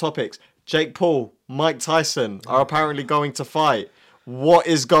detracted from the topics. Jake Paul, Mike Tyson are apparently going to fight. What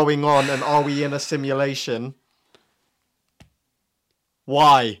is going on, and are we in a simulation?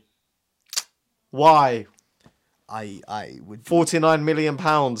 Why? Why? I would. 49 million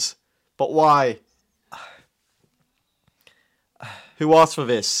pounds. But why? Who asked for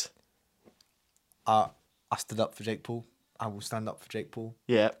this? I stood up for Jake Paul. I will stand up for Jake Paul.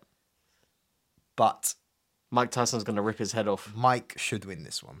 Yeah. But Mike Tyson's going to rip his head off. Mike should win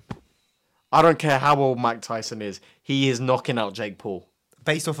this one. I don't care how old Mike Tyson is. He is knocking out Jake Paul.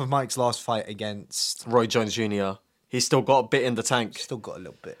 Based off of Mike's last fight against... Roy Jones Jr. He's still got a bit in the tank. Still got a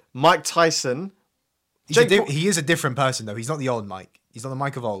little bit. Mike Tyson... He is a different person, though. He's not the old Mike. He's not the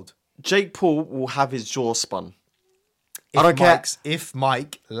Mike of old. Jake Paul will have his jaw spun. I don't care. If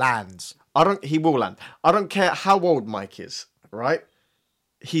Mike lands. He will land. I don't care how old Mike is, right?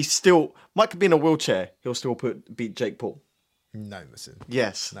 Mike could be in a wheelchair. He'll still beat Jake Paul. No, listen.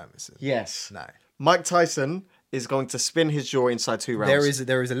 Yes. No, listen. Yes. No. Mike Tyson is going to spin his jaw inside 2 rounds.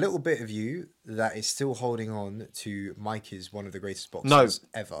 There is a little bit of you that is still holding on to Mike is one of the greatest boxers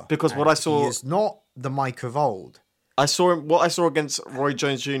ever. Because what I saw... He is not the Mike of old. What I saw against Roy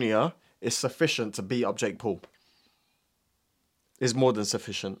Jones Jr. is sufficient to beat up Jake Paul. Is more than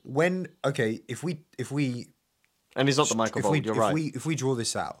sufficient. If we and he's not the Mike of old, you're right. If we draw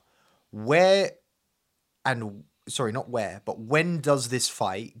this out, not where, but when does this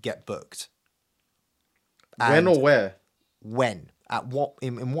fight get booked? When or where? When? At what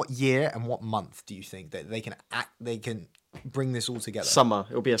in what year and what month do you think that they can bring this all together? Summer.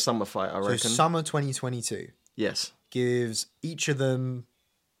 It'll be a summer fight, I reckon. So summer 2022. Yes. Gives each of them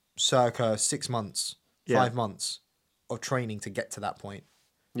circa 6 months, 5 months of training to get to that point.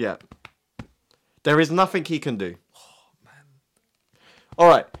 Yeah. There is nothing he can do. Oh man. All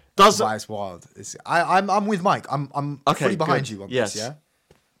right. It's wild. I'm with Mike. I'm fully behind you on this, yeah?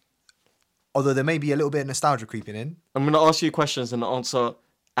 Although there may be a little bit of nostalgia creeping in. I'm going to ask you questions and answer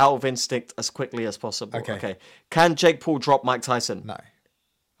out of instinct as quickly as possible. Okay. Can Jake Paul drop Mike Tyson? No.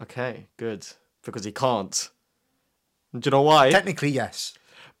 Okay, good. Because he can't. Do you know why? Technically, yes.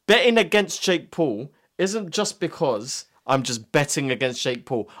 Betting against Jake Paul isn't just because I'm just betting against Jake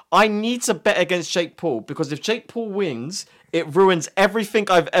Paul. I need to bet against Jake Paul because if Jake Paul wins, it ruins everything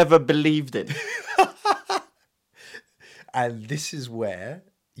I've ever believed in. And this is where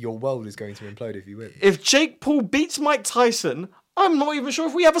your world is going to implode if you win. If Jake Paul beats Mike Tyson, I'm not even sure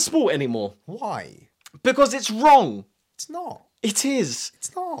if we have a sport anymore. Why? Because it's wrong. It's not. It is.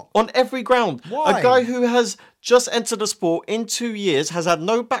 It's not. On every ground. Why? A guy who has just entered the sport in 2 years, has had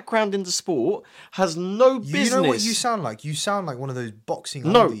no background in the sport, has no business. You know what you sound like? You sound like one of those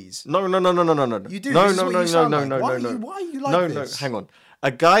boxing No. oldies. No. You do. No, This is no, what no, you no, sound no, like. no, Why no, are no. you- why are you like No, this? hang on.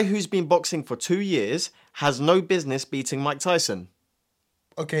 A guy who's been boxing for 2 years has no business beating Mike Tyson.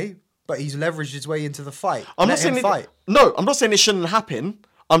 Okay, but he's leveraged his way into the fight. I'm Let not saying him fight. No, I'm not saying it shouldn't happen.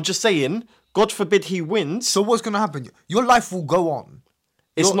 I'm just saying, God forbid he wins. So what's going to happen? Your life will go on.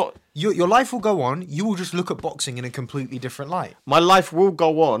 Your life will go on. You will just look at boxing in a completely different light. My life will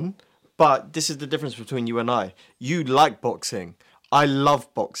go on, but this is the difference between you and I. You like boxing. I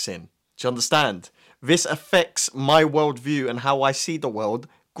love boxing. Do you understand? This affects my worldview and how I see the world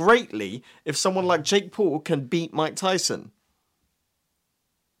greatly if someone like Jake Paul can beat Mike Tyson.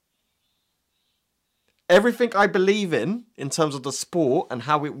 everything I believe in terms of the sport and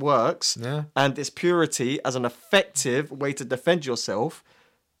how it works Yeah. and its purity as an effective way to defend yourself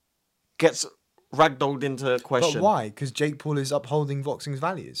gets ragdolled into question. But why? Because Jake Paul is upholding boxing's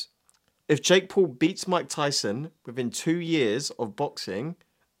values. If Jake Paul beats Mike Tyson within 2 years of boxing,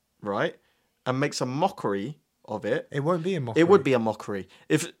 right, and makes a mockery of it, It won't be a mockery. it would be a mockery.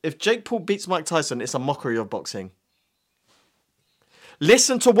 If Jake Paul beats Mike Tyson, it's a mockery of boxing.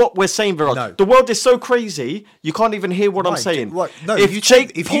 Listen to what we're saying, Viraj. No. The world is so crazy, you can't even hear what I'm Right, saying. right, no, if you Jake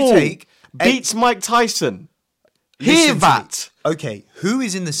take- if Paul you take- beats Mike Tyson, hear Listen to me. that. Okay, who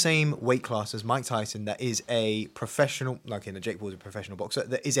is in the same weight class as Mike Tyson that is a professional, like Jake Paul is a professional boxer,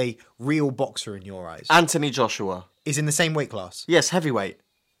 that is a real boxer in your eyes? Anthony Joshua. Is in the same weight class? Yes, heavyweight.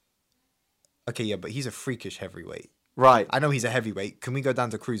 Okay, yeah, but he's a freakish heavyweight. Right. I know he's a heavyweight. Can we go down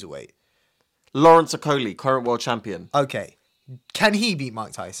to cruiserweight? Lawrence Okoli, current world champion. Okay. Can he beat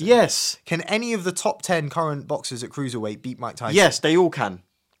Mike Tyson? Yes. Can any of the top 10 current boxers at cruiserweight beat Mike Tyson? Yes, they all can.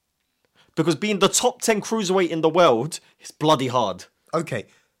 Because being the top 10 cruiserweight in the world is bloody hard. Okay.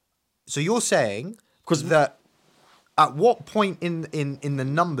 So you're saying 'Cause- that at what point in the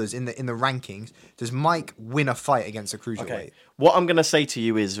numbers, in the rankings, does Mike win a fight against a cruiserweight? Okay. What I'm going to say to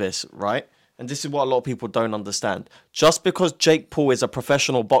you is this, right? And this is what a lot of people don't understand. Just because Jake Paul is a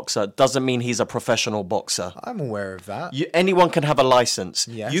professional boxer doesn't mean he's a professional boxer. I'm aware of that. Anyone can have a license.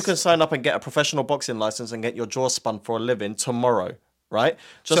 Yes. You can sign up and get a professional boxing license and get your jaw spun for a living tomorrow, right?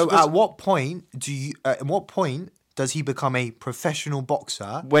 Just So because- at what point at what point does he become a professional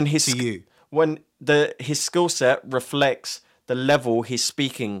boxer when to his you? when his skill set reflects the level he's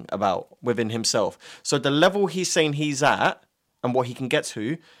speaking about within himself. So the level he's saying he's at and what he can get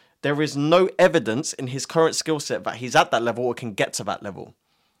to, there is no evidence in his current skill set that he's at that level or can get to that level.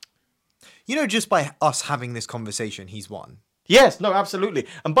 You know, just by us having this conversation, he's won. Yes, no, absolutely.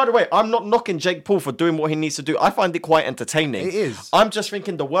 And by the way, I'm not knocking Jake Paul for doing what he needs to do. I find it quite entertaining. It is. I'm just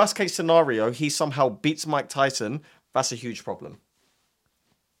thinking the worst case scenario, he somehow beats Mike Tyson. That's a huge problem.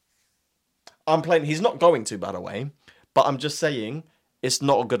 He's not going to, by the way, but I'm just saying it's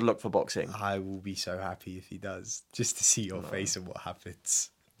not a good look for boxing. I will be so happy if he does, just to see your face and what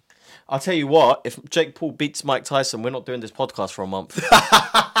happens. I'll tell you what, if Jake Paul beats Mike Tyson, we're not doing this podcast for a month.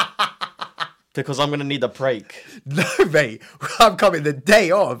 Because I'm going to need a break. No, mate, I'm coming the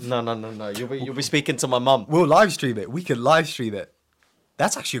day of. No. You'll be speaking to my mum. We'll live stream it. We can live stream it.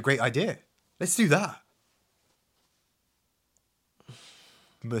 That's actually a great idea. Let's do that.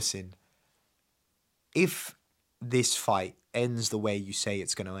 Musin, if this fight ends the way you say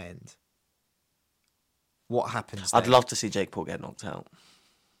it's going to end, what happens I'd then? love to see Jake Paul get knocked out.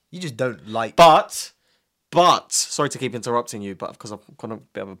 You just don't like... But, sorry to keep interrupting you, but because I've got a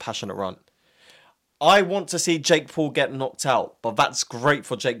bit of a passionate rant. I want to see Jake Paul get knocked out, but that's great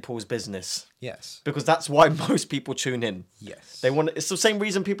for Jake Paul's business. Yes. Because that's why most people tune in. Yes. It's the same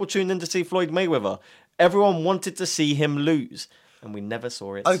reason people tune in to see Floyd Mayweather. Everyone wanted to see him lose, and we never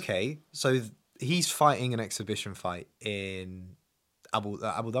saw it. Okay, so he's fighting an exhibition fight in Abu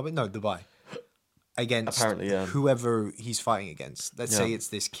Dhabi? No, Dubai. Against Apparently, yeah. whoever he's fighting against. Let's say Yeah. it's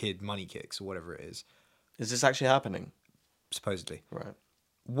this kid, Money Kicks, or whatever it is, Is this actually happening? supposedly. Right.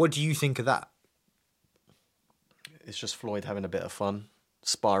 What do you think of that? It's just Floyd having a bit of fun,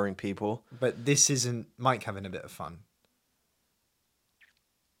 sparring people. But this isn't Mike having a bit of fun.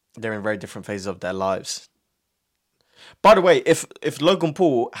 They're in very different phases of their lives. By the way, if Logan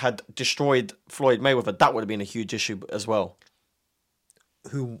Paul had destroyed Floyd Mayweather, that would have been a huge issue as well.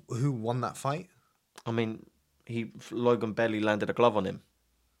 Who won that fight? I mean, Logan barely landed a glove on him.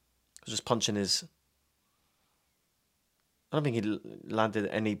 He was just punching his... I don't think he landed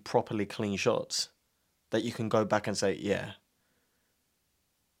any properly clean shots that you can go back and say, yeah,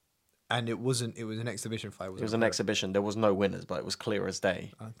 And it was an exhibition fight. it was an exhibition. There was no winners, but it was clear as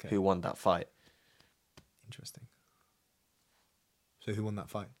day Okay. who won that fight. Interesting. So who won that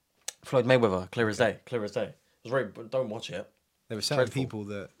fight? Floyd Mayweather, clear as day. Clear as day. It was very... Don't watch it. There were certain Dreadful. people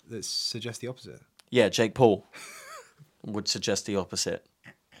that suggest the opposite. Yeah, Jake Paul would suggest the opposite.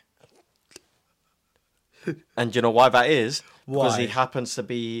 And you know why that is? Because he Why? happens to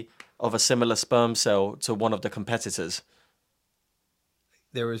be of a similar sperm cell to one of the competitors.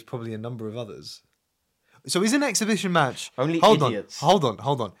 There is probably a number of others. So is an exhibition match... Only hold idiots.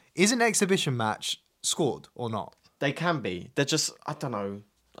 on. Is an exhibition match scored or not? They can be. They're just, I don't know,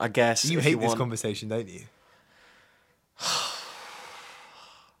 I guess. You if hate this want. conversation, don't you?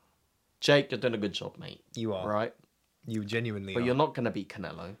 Jake, you're doing a good job, mate. You are. Right? You genuinely But are. you're not going to beat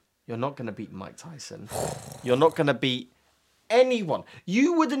Canelo. You're not going to beat Mike Tyson. You're not going to beat anyone.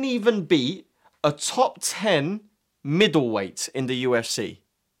 You wouldn't even beat a top 10 middleweight in the UFC.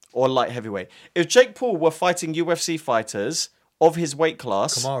 or light heavyweight. If Jake Paul were fighting UFC fighters of his weight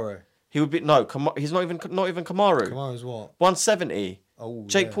class, Kamaru. he would be he's not even Kamaru. Kamaru's what? 170. Oh,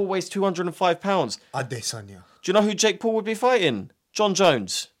 Jake yeah. Paul weighs 205 pounds. Adesanya. Do you know who Jake Paul would be fighting? John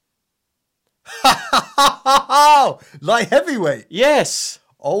Jones. Light heavyweight. Yes.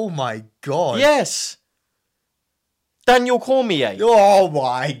 Oh my god. Yes. Daniel Cormier. Oh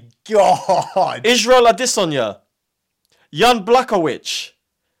my god. Israel Adesanya. Jan Blachowicz.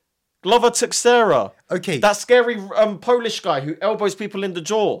 Glover Teixeira. Okay. That scary Polish guy who elbows people in the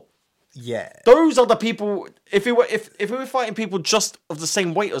jaw. Yeah. Those are the people. If we were fighting people just of the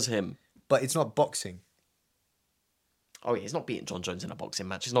same weight as him. But it's not boxing. Oh yeah, he's not beating John Jones in a boxing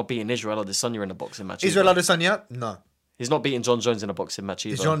match. He's not beating Israel Adesanya in a boxing match. Israel either. Adesanya? No. He's not beating John Jones in a boxing match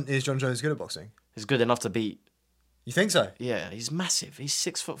either. Is John Jones good at boxing? He's good enough to beat. You think so? Yeah, he's massive. He's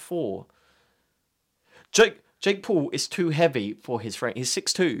 6'4". Jake Paul is too heavy for his frame. He's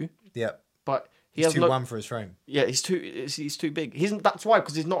 6'2", Yeah. but he He's has too no. one for his frame. Yeah, he's too big. That's why,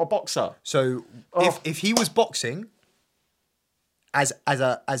 because he's not a boxer. So if he was boxing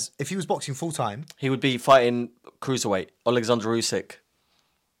if he was boxing full time, He would be fighting cruiserweight Alexander Usyk,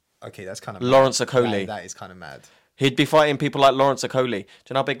 okay, that's kind of Lawrence Okoli. That is kind of mad. He'd be fighting people like Lawrence Okoli. Do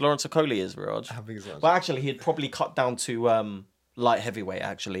you know how big Lawrence Okoli is, Viraj? How big is that? Well, actually, he'd probably cut down to light heavyweight.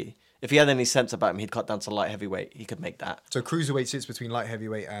 Actually, if he had any sense about him, he'd cut down to light heavyweight. He could make that So cruiserweight sits between light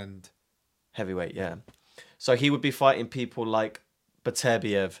heavyweight and heavyweight. Yeah. So he would be fighting people like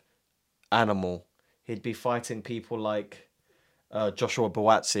Beterbiev, Animal. He'd be fighting people like Joshua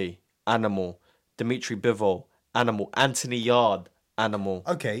Buatsi, Animal. Dmitry Bivol, Animal. Anthony Yard, Animal.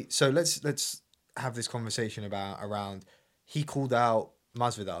 okay. So let's have this conversation around. He called out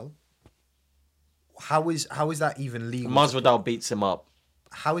Masvidal. How is that even legal? Masvidal beats him up.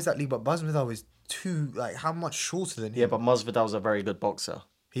 How is that legal? But Masvidal is too how much shorter than him? Yeah, but Masvidal's a very good boxer.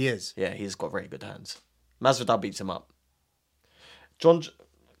 He is. Yeah, he's got very good hands. Masvidal beats him up.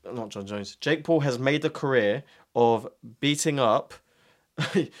 Not John Jones. Jake Paul has made a career of beating up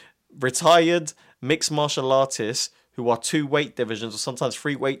retired mixed martial artists who are 2 weight divisions or sometimes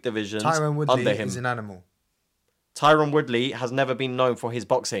 3 weight divisions Tyron Woodley under him. is an animal. Tyron Woodley has never been known for his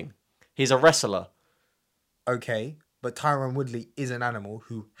boxing. He's a wrestler. Okay, but Tyron Woodley is an animal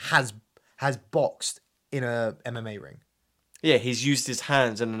who has boxed in a MMA ring. Yeah, he's used his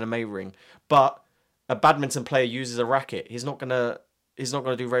hands in an MMA ring, but a badminton player uses a racket. He's not gonna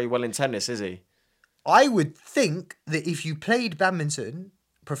do very well in tennis, is he? I would think that if you played badminton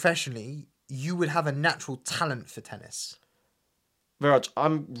professionally, you would have a natural talent for tennis. Viraj,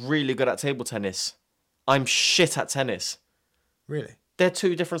 I'm really good at table tennis. I'm shit at tennis. Really? They're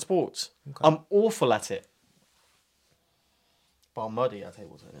 2 different sports. Okay. I'm awful at it. But I'm muddy at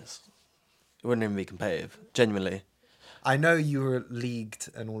table tennis. It wouldn't even be competitive, genuinely. I know you were leagued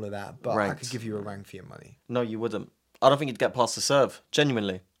and all of that, but I Ranked. could give you a rank for your money. No, you wouldn't. I don't think you'd get past the serve,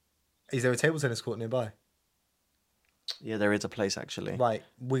 genuinely. Is there a table tennis court nearby? Yeah, there is a place, actually. Right,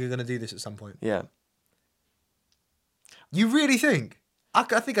 we're going to do this at some point. Yeah. You really think? I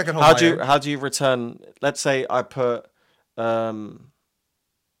think I can hold my own. How do you return... Let's say I put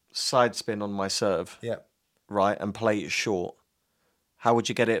side spin on my serve, Yeah. right, and play it short. How would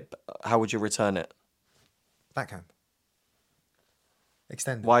you get it? How would you return it? Backhand.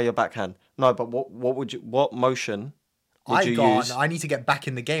 Extend. Why your backhand? No, but what motion would you use? I need to get back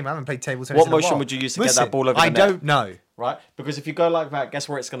in the game. I haven't played table tennis What in a motion while. would you use to Listen, get that ball over I the net? don't know. Right? Because if you go like that, guess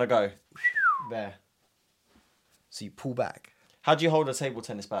where it's going to go? There. So you pull back. How do you hold a table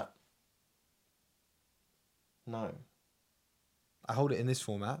tennis bat? No. I hold it in this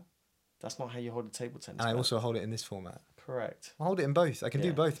format, That's not how you hold a table tennis and I bat. also hold it in this format. Correct. I hold it in both. I can do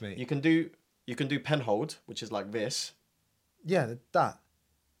Yeah. both, mate. You can do pen hold, which is like this. Yeah, that.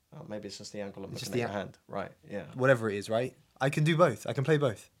 Oh, maybe it's just the angle of It's just looking at the your hand. Right, yeah. Whatever it is, right? I can do both. I can play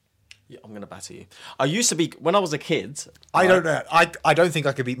both. Yeah, I'm going to batter you. I used to be... When I was a kid... I right, don't know. I don't think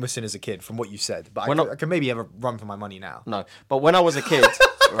I could beat Musin as a kid from what you said, but When I can maybe have a run for my money now. No, but when I was a kid...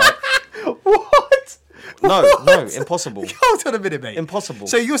 right? What? No, What? impossible. Hold on a minute, mate. Impossible.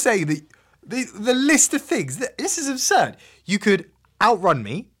 So you're saying that the list of things, this is absurd. You could outrun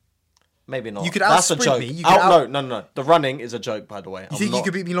me. Maybe not. You could That's a outsprint joke. me, you could No. The running is a joke, by the way. You think you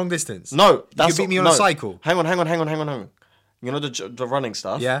could beat me long distance? No, You that's could beat me on no. a cycle? Hang on. You know the running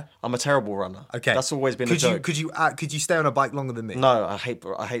stuff? Yeah. I'm a terrible runner. Okay. That's always been a joke. Could you stay on a bike longer than me? No, I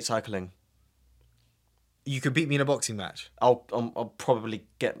hate cycling. You could beat me in a boxing match. I'll probably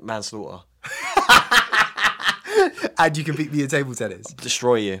get manslaughter. And you can beat me in table tennis.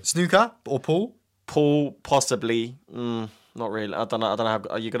 Destroy you. Snooker or pool? Pool, possibly. Not really. I don't know.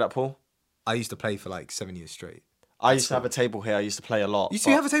 Are you good at pool? I used to play for like 7 years straight. I used to have a table here. I used to play a lot. You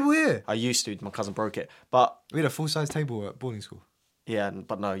still have a table here? I used to. My cousin broke it. But We had a full-size table at boarding school. yeah,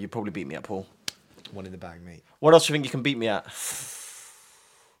 but no, you probably beat me at pool. One in the bag, mate. What else do you think you can beat me at?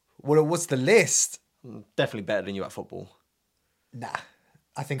 What's the list? Definitely better than you at football. Nah.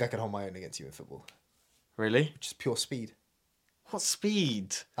 I think I could hold my own against you in football. Really? Just pure speed. What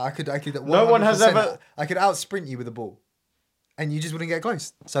speed? I could. No one has 100%, ever- I could out sprint you with a ball, and you just wouldn't get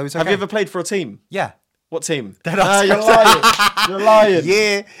close. So it's okay. Have you ever played for a team? Yeah. What team? Dead Nah, ass. you're lying. You're lying.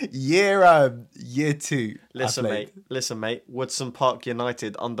 Year 2. Listen, I played. mate. Woodson Park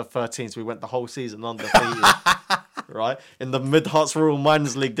United under 13s. We went the whole season undefeated. Right? In the Mid Hearts Rural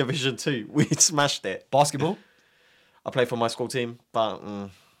Miners League Division 2. We smashed it. Basketball. I play for my school team, but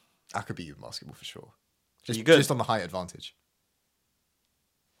I could beat you in basketball for sure. you good? Just on the height advantage.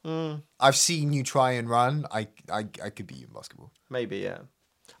 I've seen you try and run. I could beat you in basketball. Maybe, yeah.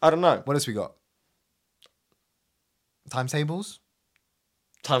 I don't know. What else we got? Timetables?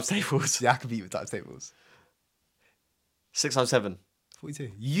 Times tables. Yeah, I could beat you with timetables. 6 times 7. 42.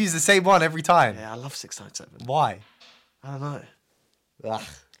 You use the same one every time. Yeah, I love 6 times 7. Why? I don't know. Ugh.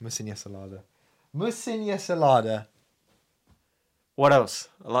 Musinha Salada. Musinha Salada. What else?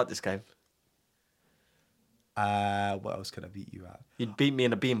 I like this game. What else could I beat you at? You'd beat me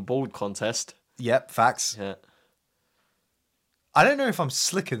in a being bald contest. Yep, facts. Yeah. I don't know if I'm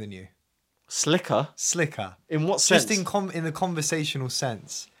slicker than you. Slicker? Slicker. In what sense? Just in the conversational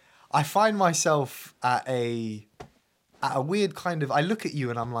sense. I find myself at a weird kind of... I look at you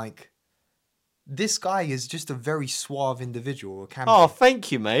and I'm like, this guy is just a very suave individual. Or can Oh, be.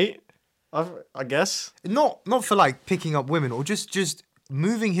 thank you, mate. I guess. Not for like picking up women or just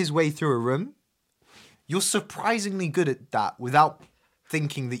moving his way through a room. You're surprisingly good at that without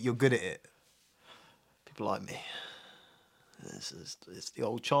thinking that you're good at it. People like me. It's the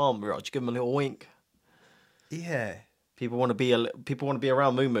old charm, Raj. Give him a little wink. Yeah. People want to be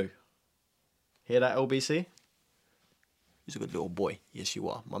around Moo Moo. Hear that, LBC? He's a good little boy. Yes, you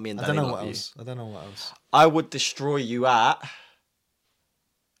are. Mummy and I Daddy don't know love what you. else. I don't know what else. I would destroy you at...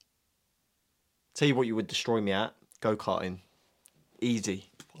 Tell you what you would destroy me at. Go-karting. Easy.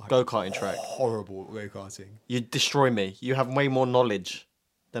 Go-karting track. Horrible go-karting. You'd destroy me. You have way more knowledge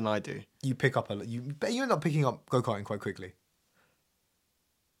than I do. You pick up you end up picking up go-karting quite quickly.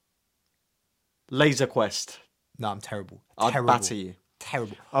 Laser Quest. No, I'm terrible. I'd Terrible. batter you.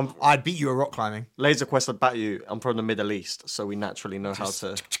 Terrible. I'd beat you at rock climbing. Laser Quest, I'd batter you. I'm from the Middle East, so we naturally know how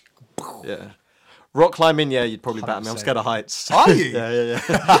to... Yeah. Rock climbing, yeah, you'd probably batter me. I'm 100%. scared of heights. Are you?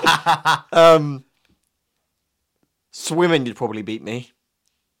 yeah. Swimming, you'd probably beat me.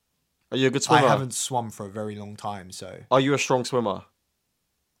 Are you a good swimmer? I haven't swum for a very long time, so Are you a strong swimmer?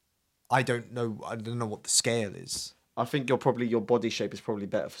 I don't know. I don't know what the scale is. I think your body shape is probably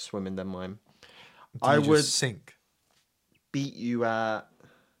better for swimming than mine. Do I you would just sink. beat you at...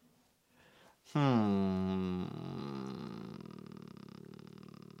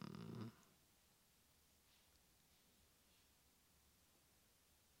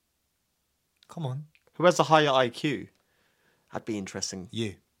 Come on, Who has a higher IQ? That'd be interesting. you.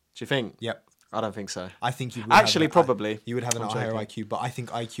 Do you think? Yep. I don't think so. I think you would Actually, have probably. you would have an I'm higher joking. IQ, but I think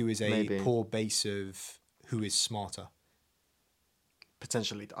IQ is a Maybe. poor base of who is smarter.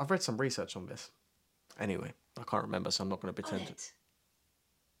 Potentially. I've read some research on this. Anyway, I can't remember, so I'm not going to pretend.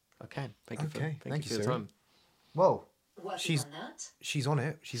 Okay. Thank you for, Okay, thank you for your Siri. time. Whoa, Working She's- on that. she's on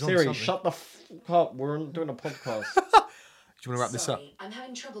it. She's on Siri, something. shut the fuck up. We're doing a podcast. Do you want to wrap this up? Sorry, I'm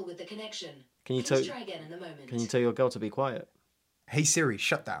having trouble with the connection. Can you Please tell- try again in a moment. Can you tell your girl to be quiet? Hey Siri,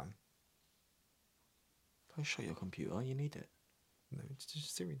 shut down. Don't shut your computer. You need it. No, it's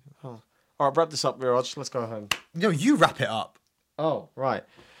just Siri. Oh. All right, wrap this up, Viraj. Let's go home. No, you wrap it up. Oh, right.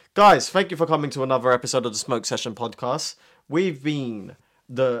 Guys, thank you for coming to another episode of the Smoke Session podcast. We've been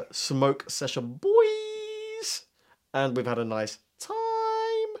the Smoke Session boys, and we've had a nice time.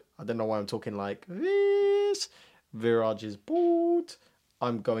 I don't know why I'm talking like this. Viraj is bald.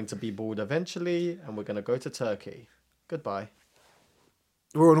 I'm going to be bald eventually, and we're going to go to Turkey. Goodbye.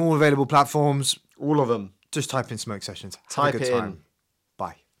 We're on all available platforms. All of them. Just type in Smoke Sessions. Have Type a good it time. in.